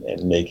edge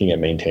and making it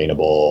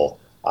maintainable,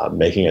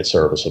 making it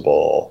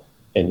serviceable,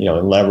 and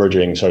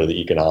leveraging sort of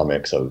the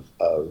economics of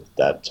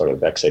that sort of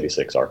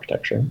x86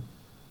 architecture.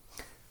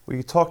 Well,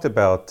 you talked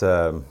about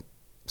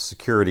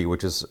security,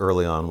 which is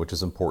early on, which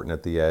is important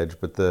at the edge,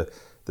 but the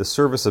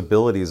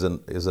serviceability is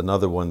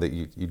another one that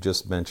you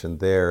just mentioned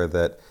there,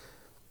 that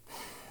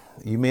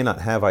you may not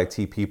have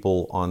IT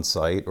people on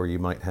site, or you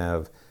might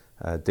have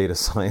data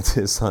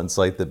scientists on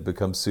site that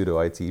become pseudo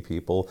IT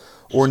people,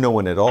 or no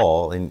one at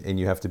all, and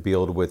you have to be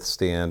able to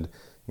withstand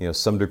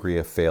some degree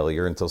of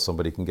failure until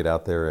somebody can get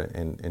out there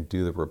and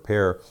do the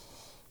repair.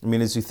 I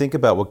mean, as you think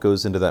about what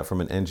goes into that from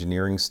an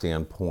engineering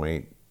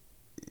standpoint,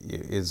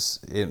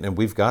 and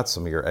we've got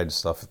some of your edge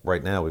stuff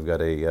right now. We've got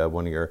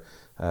one of your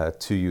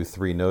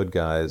 2U3 node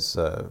guys,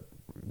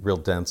 real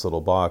dense little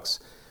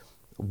box.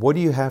 What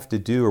do you have to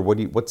do, or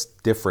what's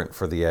different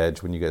for the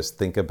edge when you guys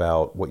think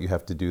about what you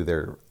have to do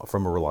there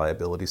from a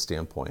reliability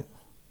standpoint?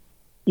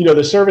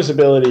 The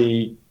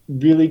serviceability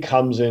really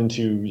comes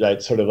into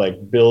that sort of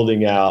like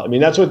building out. I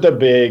mean, that's what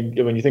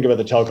when you think about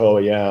the telco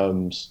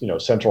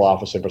OEMs, central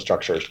office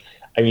infrastructures,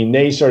 I mean,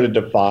 they sort of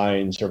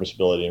define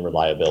serviceability and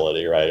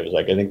reliability, right? It was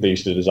like, I think they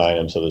used to design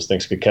them so those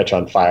things could catch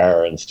on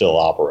fire and still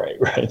operate,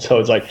 right? So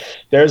it's like,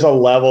 there's a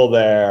level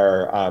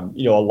there. A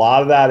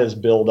lot of that is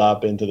built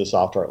up into the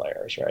software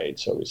layers, right?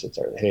 So we sit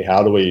there, hey,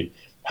 how do we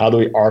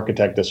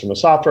architect this from a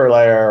software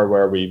layer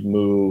where we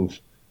move,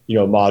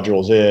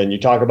 modules in? You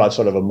talk about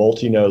sort of a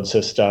multi-node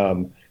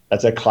system.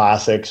 That's a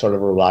classic sort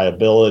of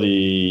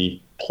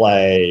reliability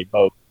play,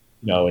 both,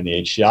 in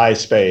the HCI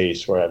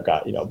space where I've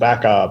got,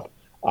 backup,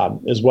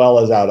 as well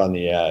as out on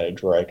the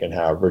edge where I can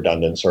have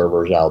redundant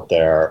servers out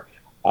there.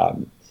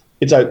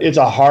 It's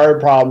a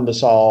hard problem to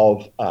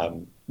solve,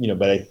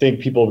 but I think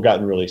people have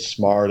gotten really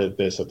smart at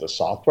this at the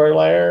software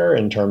layer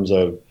in terms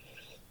of,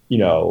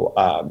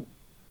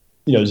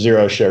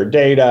 zero shared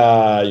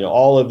data,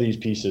 all of these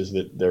pieces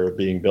that they're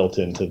being built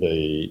into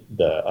the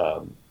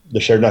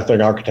shared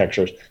networking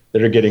architectures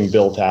that are getting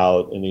built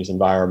out in these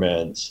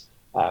environments.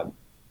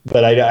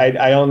 But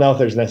I don't know if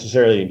there's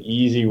necessarily an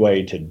easy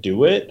way to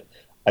do it.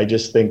 I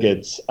just think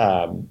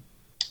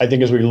I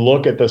think as we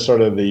look at the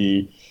sort of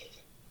the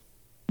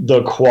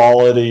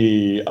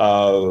quality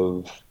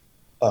of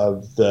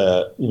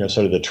the,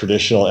 sort of the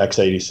traditional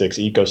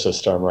x86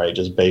 ecosystem, right,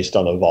 just based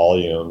on the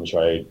volumes,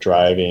 right,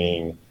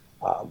 driving,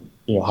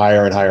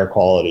 higher and higher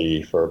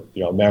quality for,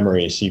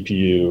 memory,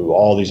 CPU,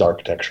 all these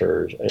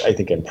architectures, I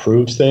think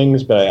improves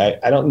things, but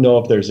I don't know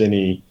if there's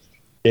any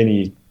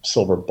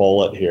silver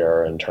bullet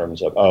here in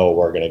terms of,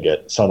 we're going to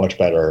get so much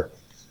better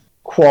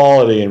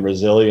quality and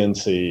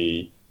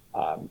resiliency.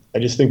 I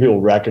just think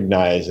people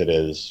recognize it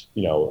as,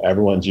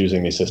 everyone's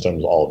using these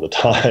systems all the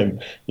time.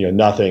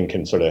 Nothing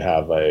can sort of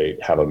have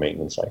a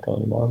maintenance cycle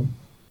anymore.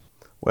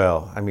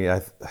 Well, I mean,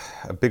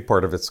 a big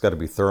part of it's got to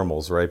be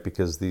thermals, right?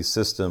 Because these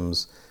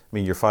systems, I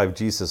mean, your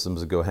 5G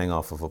systems that go hang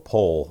off of a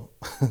pole.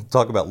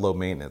 Talk about low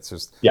maintenance.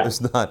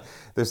 There's not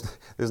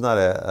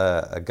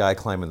a guy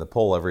climbing the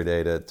pole every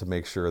day to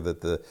make sure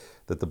that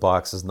the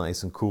box is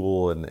nice and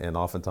cool, and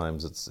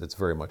oftentimes it's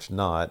very much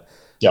not.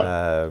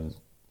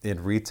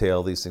 In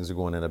retail, these things are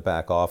going in a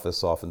back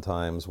office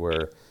oftentimes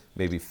where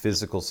maybe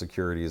physical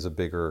security is a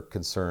bigger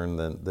concern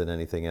than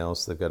anything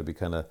else. They've got to be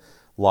kind of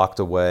locked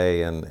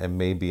away and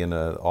maybe in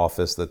an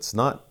office that's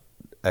not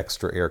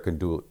extra air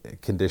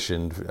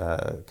conditioned,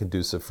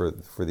 conducive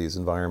for these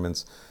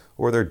environments,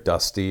 or they're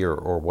dusty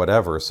or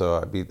whatever. So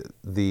I mean,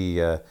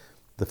 the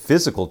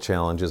physical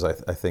challenges I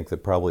think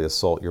that probably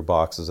assault your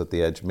boxes at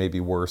the edge may be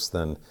worse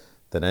than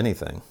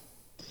anything.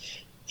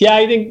 Yeah,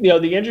 I think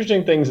the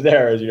interesting things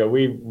there is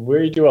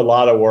we do a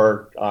lot of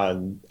work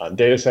on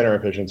data center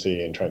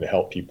efficiency and trying to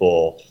help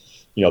people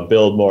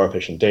build more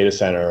efficient data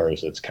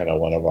centers. It's kind of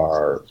one of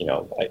our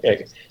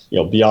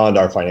beyond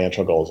our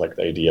financial goals, like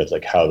the idea is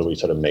like how do we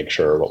sort of make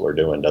sure what we're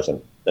doing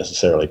doesn't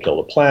necessarily kill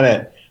the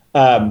planet.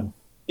 And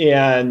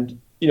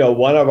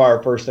one of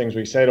our first things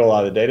we say to a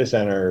lot of data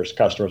centers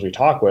customers we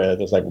talk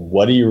with is like,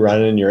 what are you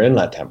running your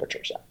inlet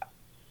temperatures at?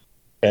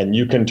 And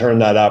you can turn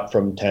that up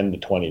from 10 to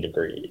 20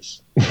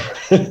 degrees.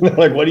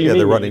 Like, what do you mean?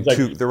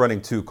 They're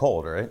running too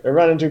cold, right? They're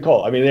running too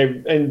cold. I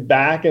mean, and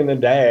back in the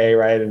day,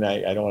 right, and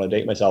I don't want to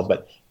date myself,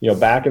 but,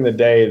 back in the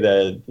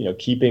day,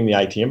 keeping the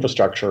IT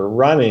infrastructure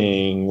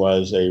running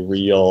was a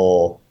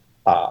real,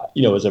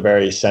 was a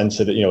very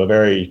sensitive, a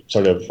very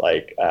sort of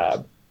like,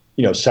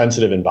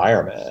 sensitive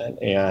environment.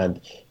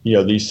 And,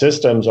 these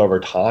systems over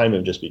time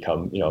have just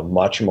become,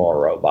 much more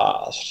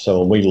robust. So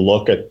when we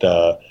look at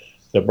the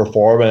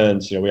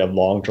performance, we have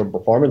long-term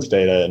performance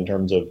data in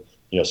terms of,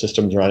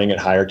 systems running at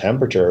higher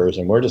temperatures,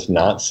 and we're just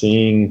not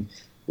seeing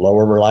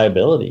lower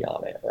reliability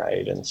on it,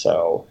 right? And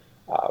so,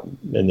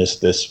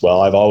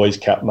 I've always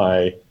kept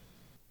my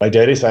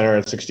data center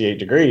at 68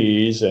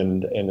 degrees,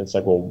 and it's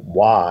like, well,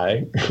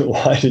 why?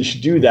 Why did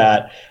you do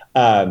that?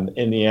 And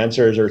the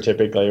answers are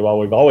typically, well,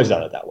 we've always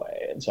done it that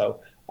way. And so,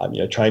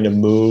 trying to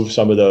move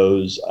some of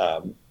those,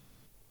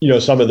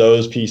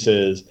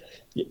 pieces.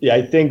 Yeah,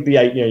 I think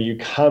you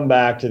come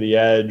back to the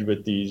edge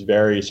with these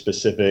very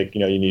specific,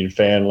 you need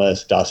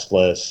fanless,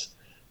 dustless,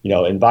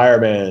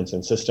 environments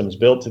and systems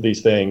built to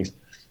these things.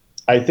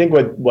 I think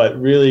what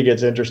really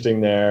gets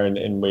interesting there,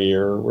 and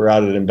we're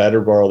out at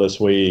Embedded World this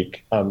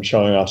week,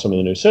 showing off some of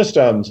the new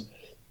systems,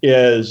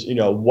 is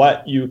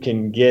what you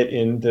can get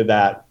into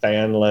that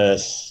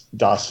fanless,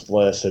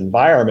 dustless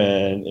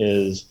environment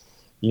is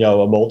a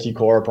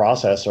multi-core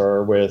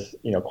processor with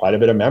quite a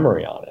bit of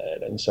memory on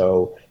it, and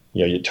so.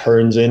 It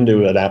turns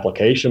into an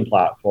application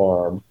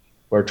platform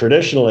where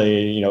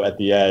traditionally, at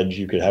the edge,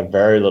 you could have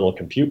very little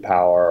compute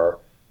power.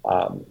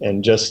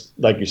 And just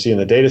like you see in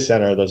the data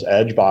center, those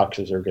edge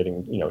boxes are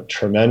getting,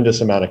 tremendous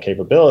amount of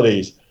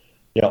capabilities,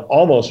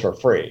 almost for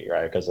free,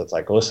 right? Because it's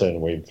like, listen,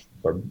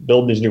 we're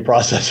building these new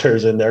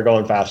processors and they're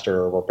going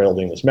faster. We're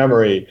building this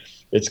memory.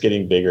 It's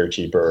getting bigger,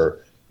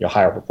 cheaper,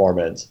 higher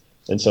performance.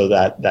 And so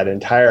that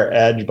entire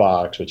edge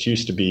box, which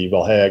used to be,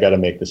 well, hey, I got to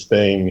make this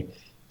thing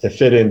to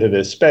fit into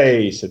this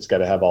space. It's got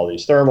to have all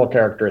these thermal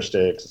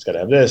characteristics. It's got to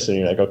have this. And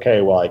you're like,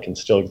 okay, well, I can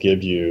still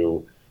give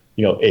you,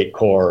 8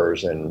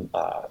 cores and,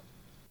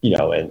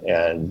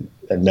 and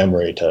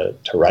memory to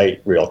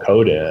write real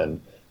code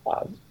in,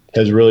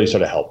 has really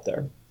sort of helped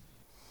there.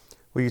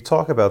 Well, you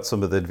talk about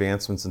some of the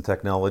advancements in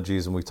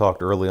technologies, and we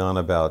talked early on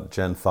about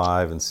Gen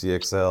 5 and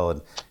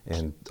CXL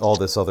and all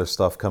this other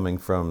stuff coming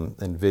from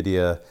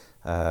NVIDIA,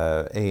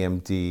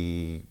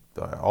 AMD,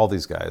 all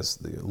these guys.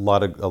 A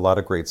lot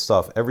of great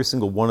stuff. Every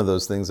single one of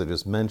those things I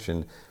just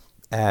mentioned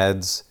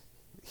adds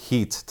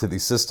heat to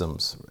these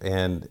systems,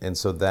 and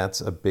so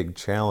that's a big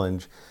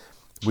challenge.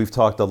 We've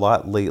talked a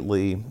lot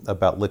lately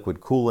about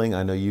liquid cooling.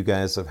 I know you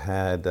guys have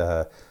had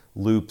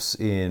loops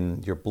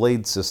in your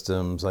blade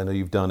systems. I know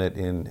you've done it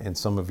in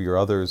some of your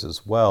others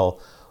as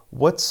well.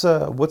 What's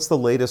the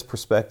latest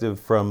perspective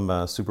from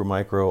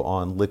Supermicro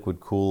on liquid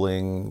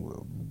cooling?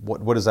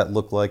 What does that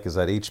look like? Is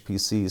that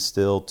HPC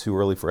still too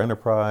early for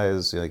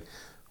enterprise? Like,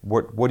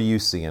 what are you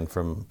seeing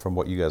from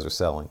what you guys are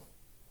selling?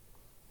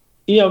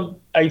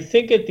 I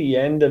think at the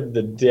end of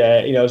the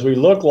day, as we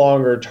look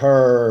longer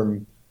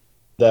term,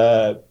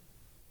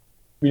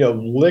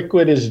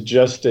 liquid is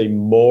just a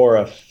more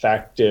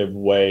effective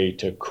way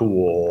to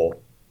cool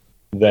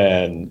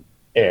than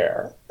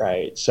air,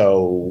 right?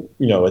 So,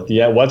 at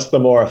the end, what's the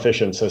more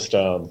efficient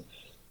system?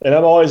 And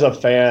I'm always a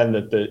fan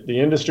that the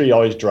industry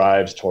always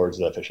drives towards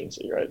the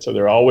efficiency, right? So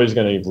they're always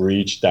going to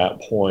reach that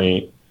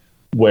point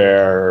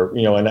where,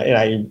 and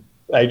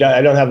I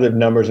don't have the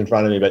numbers in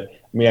front of me, but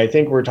I mean, I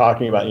think we're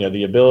talking about,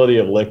 the ability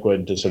of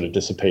liquid to sort of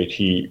dissipate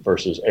heat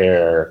versus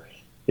air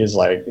is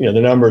like, the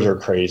numbers are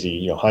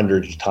crazy,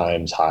 hundreds of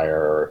times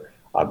higher,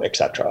 et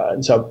cetera.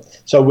 And so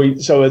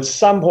at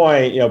some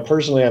point,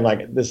 personally, I'm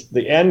like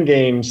the end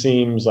game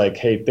seems like,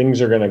 hey, things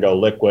are going to go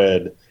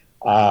liquid.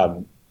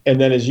 And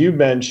then as you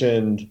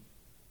mentioned,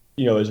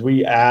 as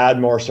we add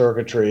more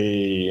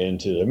circuitry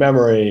into the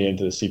memory,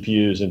 into the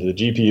CPUs, into the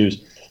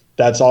GPUs,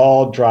 that's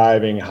all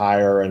driving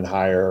higher and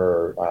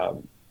higher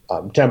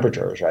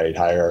temperatures, right?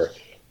 Higher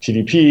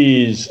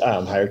TDPs,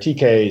 higher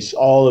TKs,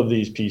 all of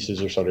these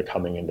pieces are sort of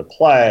coming into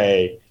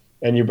play,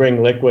 and you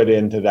bring liquid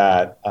into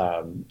that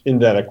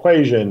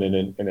equation,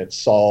 and it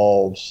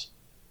solves,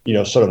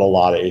 sort of a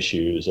lot of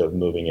issues of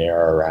moving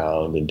air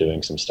around and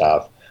doing some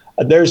stuff.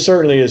 There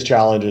certainly is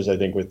challenges, I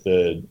think, with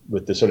the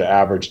sort of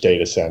average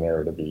data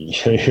center to be,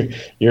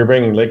 you're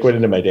bringing liquid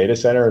into my data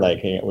center,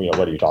 like,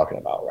 what are you talking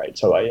about, right?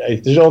 So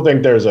I don't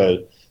think there's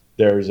a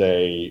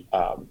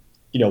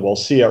we'll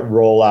see it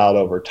roll out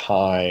over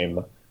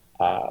time.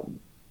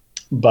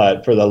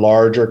 But for the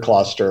larger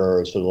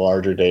clusters, for the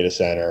larger data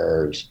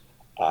centers,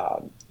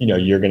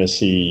 you're going to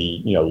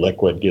see,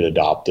 liquid get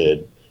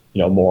adopted,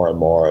 more and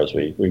more as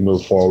we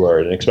move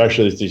forward. And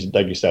especially as these,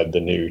 like you said,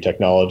 the new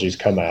technologies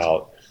come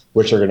out,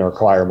 which are going to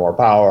require more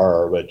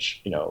power,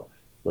 which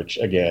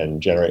again,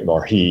 generate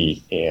more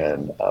heat.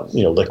 And,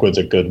 liquid's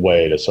a good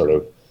way to sort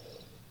of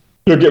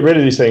get rid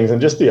of these things,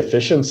 and just the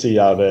efficiency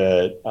of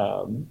it.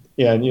 And,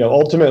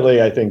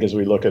 ultimately, I think as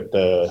we look at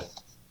the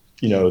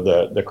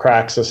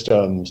crack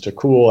systems to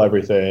cool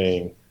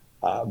everything,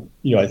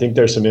 I think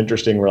there's some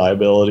interesting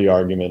reliability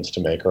arguments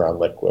to make around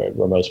liquid,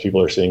 where most people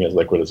are seeing as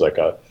liquid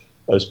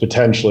as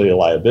potentially a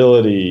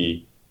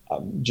liability.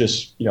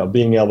 Just,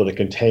 being able to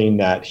contain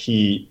that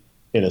heat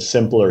in a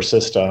simpler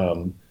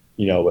system,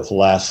 with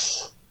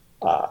less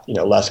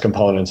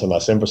components and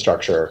less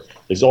infrastructure,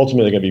 is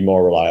ultimately going to be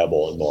more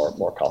reliable and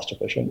more cost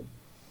efficient.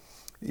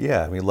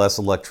 Yeah, I mean, less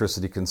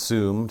electricity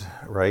consumed,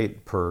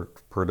 right, per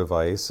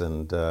device.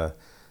 And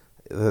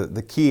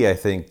the key, I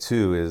think,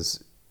 too,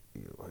 is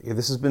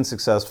this has been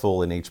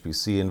successful in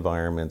HPC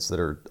environments that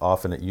are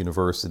often at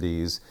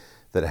universities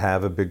that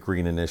have a big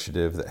green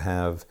initiative, that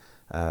have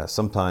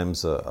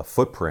sometimes a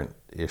footprint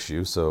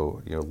issue.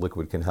 So,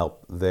 liquid can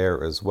help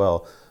there as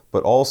well,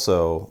 but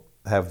also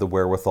have the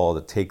wherewithal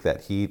to take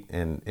that heat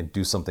and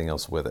do something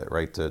else with it,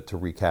 right? To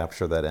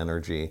recapture that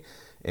energy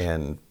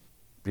and,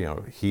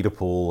 heat a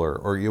pool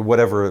or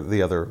whatever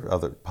the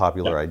other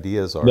popular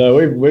ideas are. No,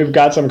 we've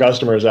got some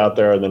customers out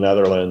there in the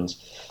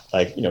Netherlands,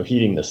 like,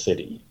 heating the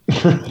city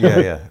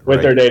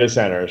with their data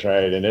centers,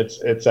 right? And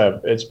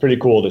it's pretty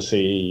cool to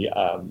see,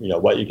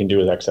 what you can do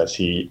with excess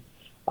heat.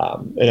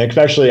 And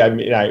especially, I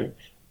mean,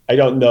 I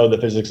don't know the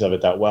physics of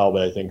it that well,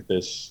 but I think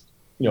this,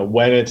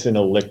 when it's in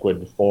a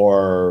liquid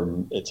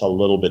form, it's a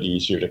little bit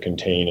easier to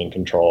contain and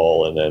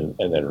control and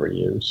then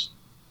reuse.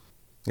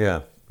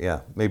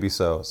 Yeah, maybe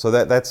so. So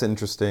that's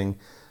interesting.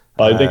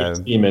 Well, I think it's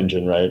steam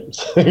engine, right?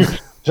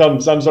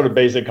 some sort of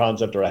basic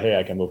concept, or hey,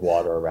 I can move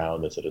water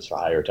around as it is for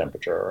higher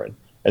temperature,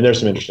 and there's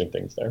some interesting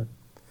things there.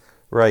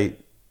 Right.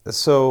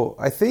 So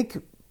I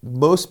think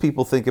most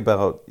people think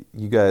about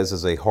you guys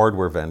as a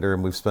hardware vendor,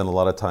 and we've spent a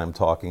lot of time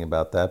talking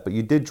about that, but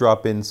you did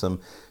drop in some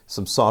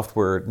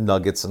software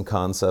nuggets and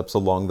concepts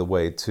along the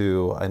way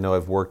too. I know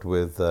I've worked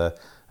with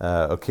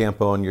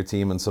Ocampo and your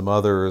team and some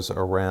others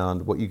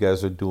around what you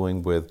guys are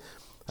doing with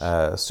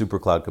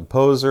SuperCloud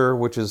Composer,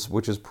 which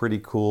is pretty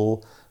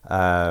cool.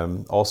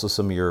 Also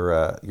some of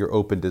your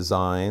open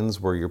designs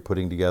where you're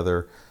putting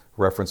together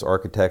reference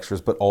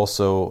architectures, but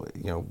also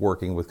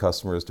working with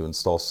customers to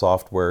install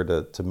software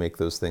to make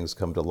those things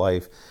come to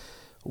life.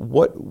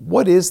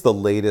 What is the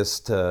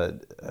latest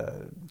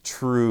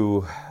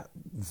true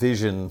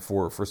vision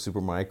for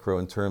Supermicro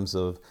in terms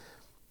of,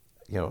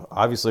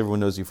 obviously everyone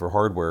knows you for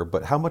hardware,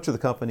 but how much of the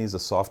company is a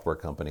software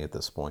company at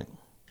this point?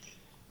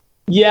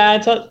 Yeah,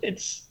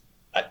 it's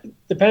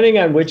depending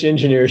on which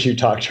engineers you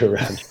talk to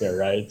around here,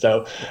 right?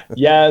 So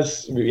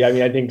yes,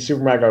 I think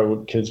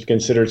Supermicro is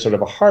considered sort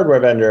of a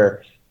hardware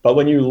vendor, but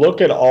when you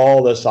look at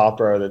all the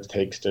software that it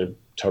takes to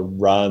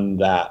run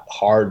that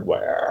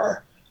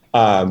hardware,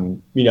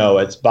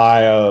 it's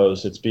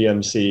BIOS, it's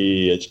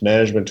BMC, it's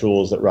management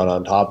tools that run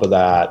on top of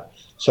that.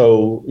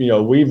 So,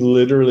 we've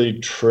literally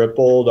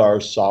tripled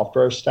our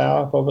software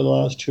staff over the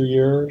last 2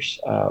 years,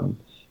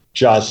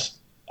 just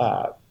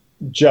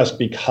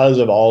because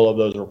of all of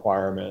those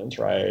requirements,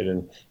 right?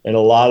 And a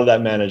lot of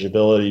that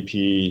manageability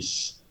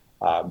piece,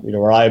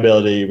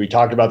 reliability. We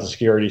talked about the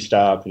security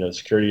stuff.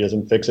 Security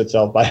doesn't fix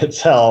itself by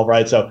itself,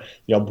 right? So,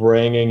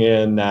 bringing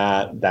in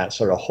that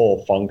sort of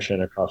whole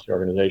function across the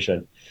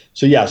organization.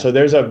 So yeah,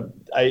 so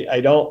I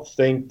don't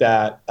think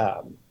that,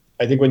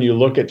 I think when you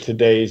look at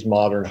today's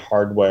modern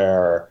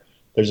hardware,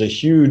 there's a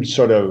huge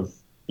sort of,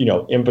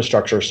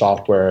 infrastructure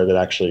software that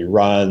actually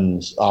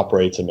runs,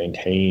 operates, and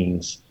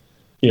maintains,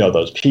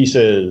 those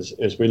pieces.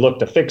 As we look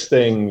to fix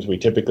things, we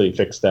typically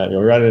fix that. We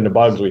run into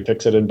bugs, we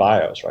fix it in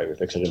BIOS, right? We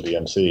fix it in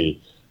BMC,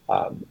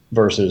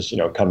 versus,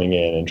 coming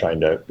in and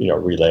trying to,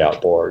 relay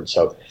out boards.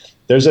 So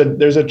there's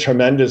a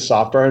tremendous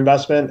software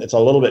investment. It's a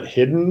little bit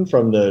hidden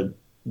from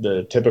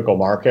the typical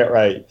market,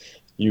 right?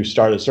 You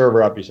start a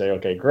server up, you say,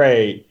 okay,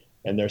 great.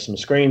 And there's some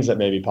screens that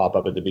maybe pop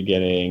up at the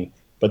beginning,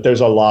 but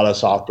there's a lot of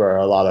software,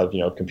 a lot of,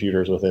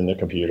 computers within the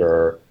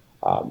computer,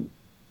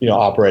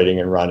 operating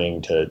and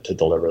running to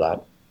deliver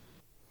that.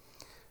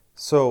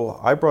 So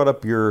I brought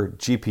up your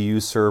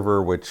GPU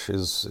server, which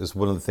is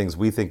one of the things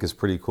we think is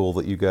pretty cool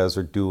that you guys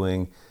are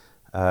doing.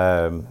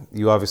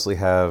 You obviously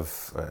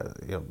have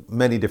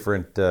many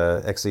different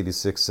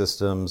x86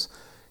 systems.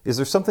 Is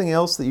there something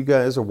else that you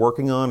guys are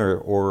working on,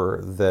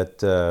 or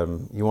that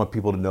you want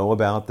people to know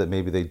about that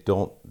maybe they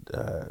don't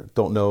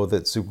know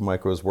that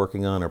Supermicro is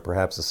working on, or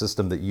perhaps a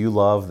system that you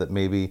love that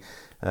maybe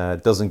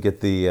doesn't get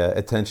the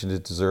attention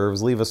it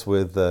deserves? Leave us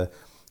with a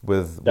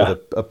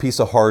piece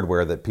of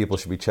hardware that people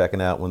should be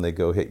checking out when they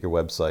go hit your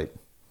website.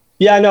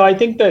 Yeah, no, I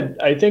think the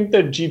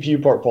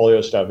GPU portfolio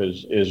stuff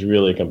is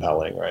really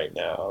compelling right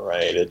now,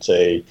 right? It's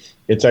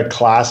a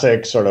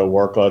classic sort of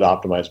workload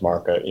optimized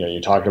market. You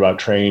talked about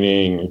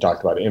training, you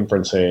talked about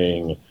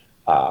inferencing.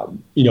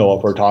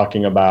 If we're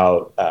talking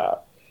about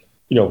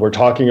we're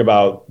talking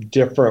about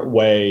different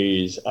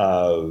ways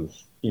of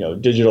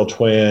digital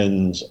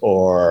twins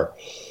or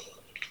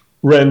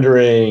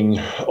rendering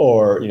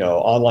or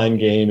online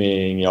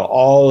gaming,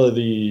 all of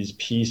these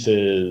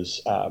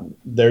pieces,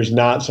 there's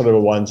not sort of a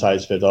one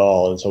size fits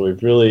all. And so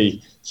we've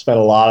really spent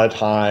a lot of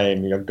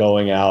time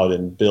going out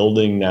and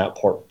building that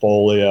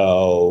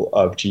portfolio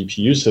of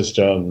GPU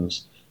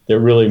systems that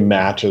really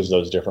matches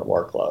those different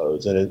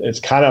workloads. And it's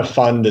kind of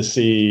fun to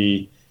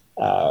see,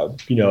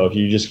 if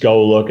you just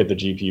go look at the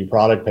GPU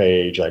product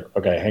page, like,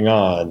 okay, hang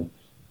on,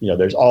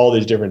 there's all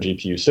these different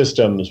GPU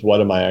systems.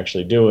 What am I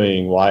actually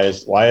doing? Why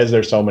is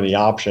there so many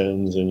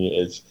options? And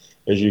as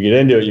you get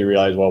into it, you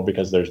realize, well,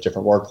 because there's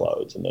different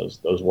workloads, and those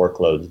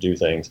workloads do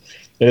things.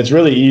 And it's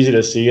really easy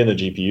to see in the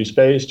GPU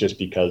space just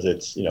because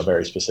it's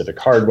very specific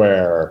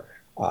hardware.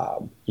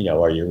 Are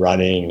you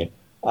running?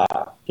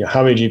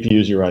 How many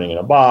GPUs you're running in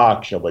a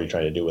box? What are you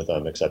trying to do with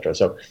them, et cetera.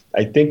 So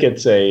I think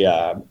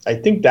I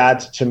think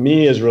that to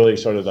me is really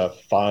sort of the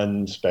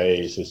fun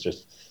space. Is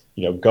just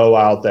go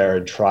out there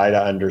and try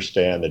to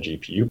understand the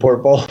GPU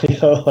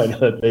portfolio. I know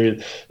that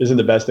maybe isn't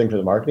the best thing for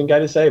the marketing guy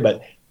to say,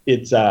 but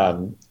it's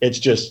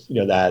just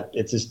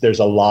there's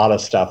a lot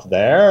of stuff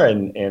there,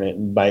 and it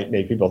might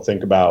make people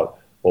think about,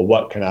 well,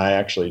 what can I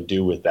actually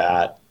do with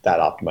that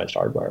optimized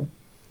hardware?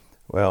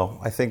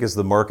 Well, I think as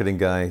the marketing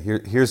guy,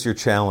 here's your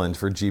challenge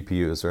for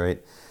GPUs, right?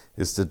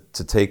 Is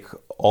to take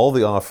all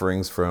the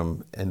offerings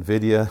from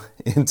NVIDIA,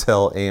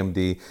 Intel,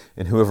 AMD,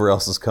 and whoever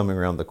else is coming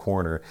around the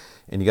corner,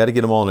 and you got to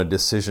get them all in a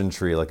decision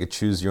tree, like a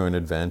choose your own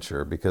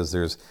adventure, because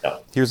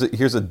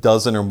here's a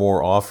dozen or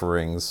more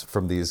offerings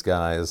from these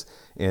guys,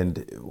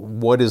 and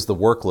what is the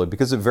workload?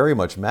 Because it very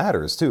much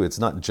matters too. It's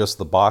not just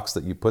the box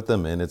that you put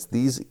them in. It's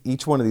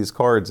each one of these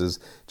cards is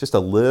just a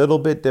little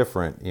bit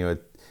different.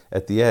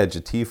 At the edge,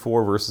 a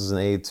T4 versus an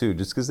A2.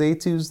 Just because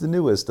A2 is the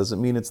newest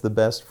doesn't mean it's the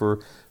best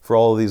for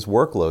all of these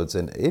workloads.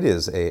 And it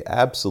is a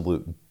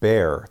absolute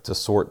bear to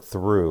sort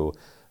through,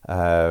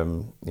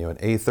 an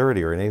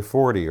A30 or an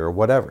A40 or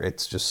whatever.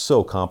 It's just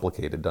so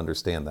complicated to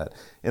understand that.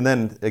 And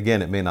then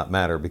again, it may not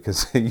matter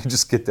because you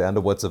just get down to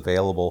what's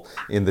available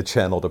in the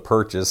channel to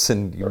purchase,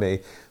 and you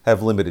may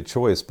have limited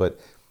choice. But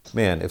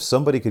man, if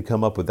somebody could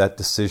come up with that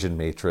decision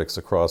matrix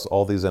across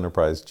all these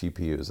enterprise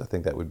GPUs, I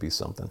think that would be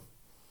something.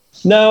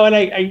 No,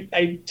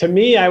 and to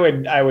me, I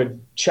would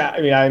chat.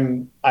 I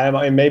mean,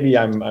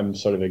 I'm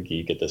sort of a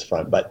geek at this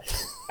front, but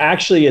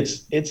actually,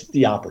 it's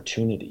the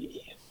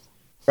opportunity,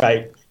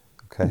 right?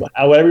 Okay.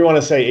 Whatever you want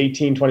to say,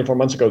 18, 24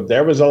 months ago,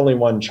 there was only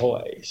one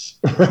choice.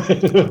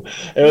 It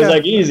was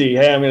like easy.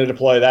 Hey, I'm going to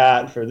deploy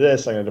that for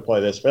this. I'm going to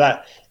deploy this for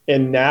that.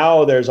 And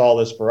now there's all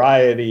this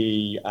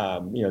variety.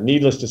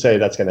 Needless to say,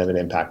 that's going to have an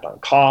impact on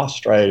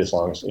cost, right? As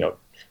long as,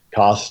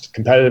 cost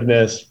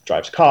competitiveness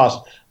drives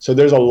cost. So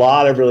there's a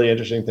lot of really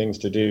interesting things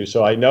to do.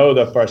 So I know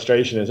the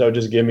frustration is, oh,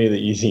 just give me the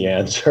easy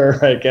answer,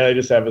 right? Can I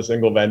just have a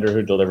single vendor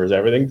who delivers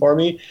everything for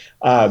me?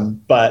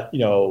 But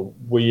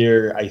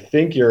I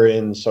think you're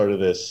in sort of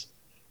this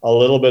a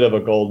little bit of a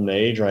golden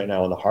age right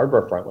now on the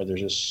hardware front, where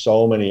there's just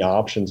so many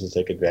options to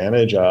take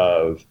advantage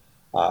of.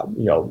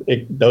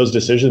 Those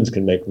decisions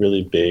can make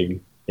really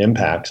big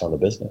impacts on the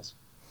business.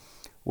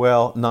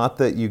 Well, not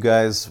that you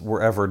guys were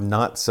ever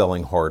not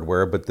selling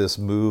hardware, but this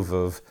move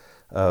of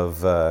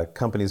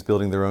companies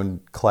building their own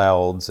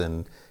clouds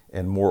and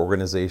more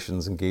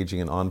organizations engaging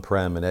in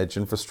on-prem and edge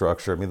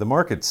infrastructure. I mean, the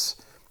market's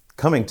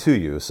coming to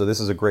you, so this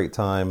is a great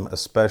time,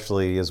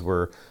 especially as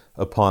we're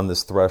upon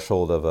this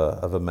threshold of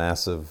a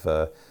massive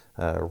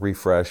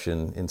refresh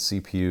in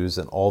CPUs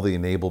and all the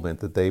enablement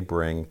that they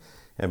bring.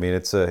 I mean,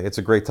 it's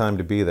a great time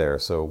to be there.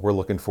 So we're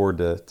looking forward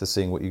to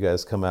seeing what you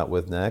guys come out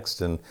with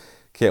next, and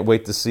can't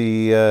wait to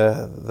see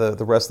the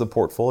rest of the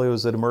portfolio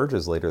as it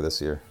emerges later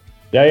this year.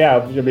 Yeah,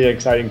 it'll be an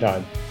exciting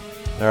time.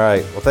 All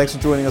right. Well, thanks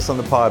for joining us on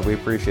the pod. We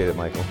appreciate it,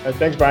 Michael.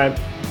 Thanks, Brian.